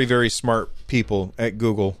very, very smart people at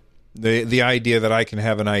Google. The idea that I can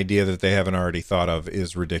have an idea that they haven't already thought of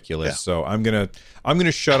is ridiculous. Yeah. So I'm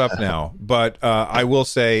gonna shut up now. But I will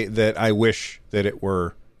say that I wish it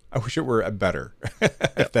were better.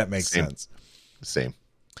 If that makes sense. Same.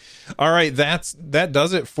 All right, that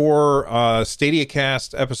does it for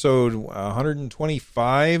StadiaCast episode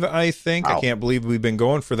 125, I think. Wow. I can't believe we've been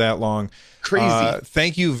going for that long. Crazy.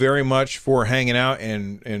 Thank you very much for hanging out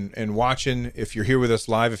and watching. If you're here with us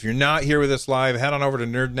live, if you're not here with us live, head on over to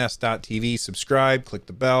nerdnest.tv, subscribe, click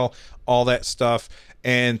the bell, all that stuff.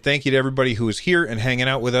 And thank you to everybody who is here and hanging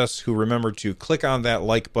out with us, who remembered to click on that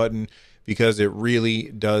like button, because it really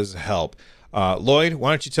does help. Lloyd, why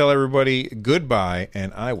don't you tell everybody goodbye,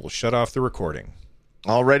 and I will shut off the recording.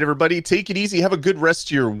 All right, everybody, take it easy. Have a good rest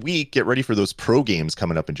of your week. Get ready for those pro games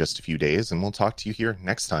coming up in just a few days, and we'll talk to you here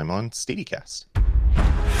next time on StadiaCast.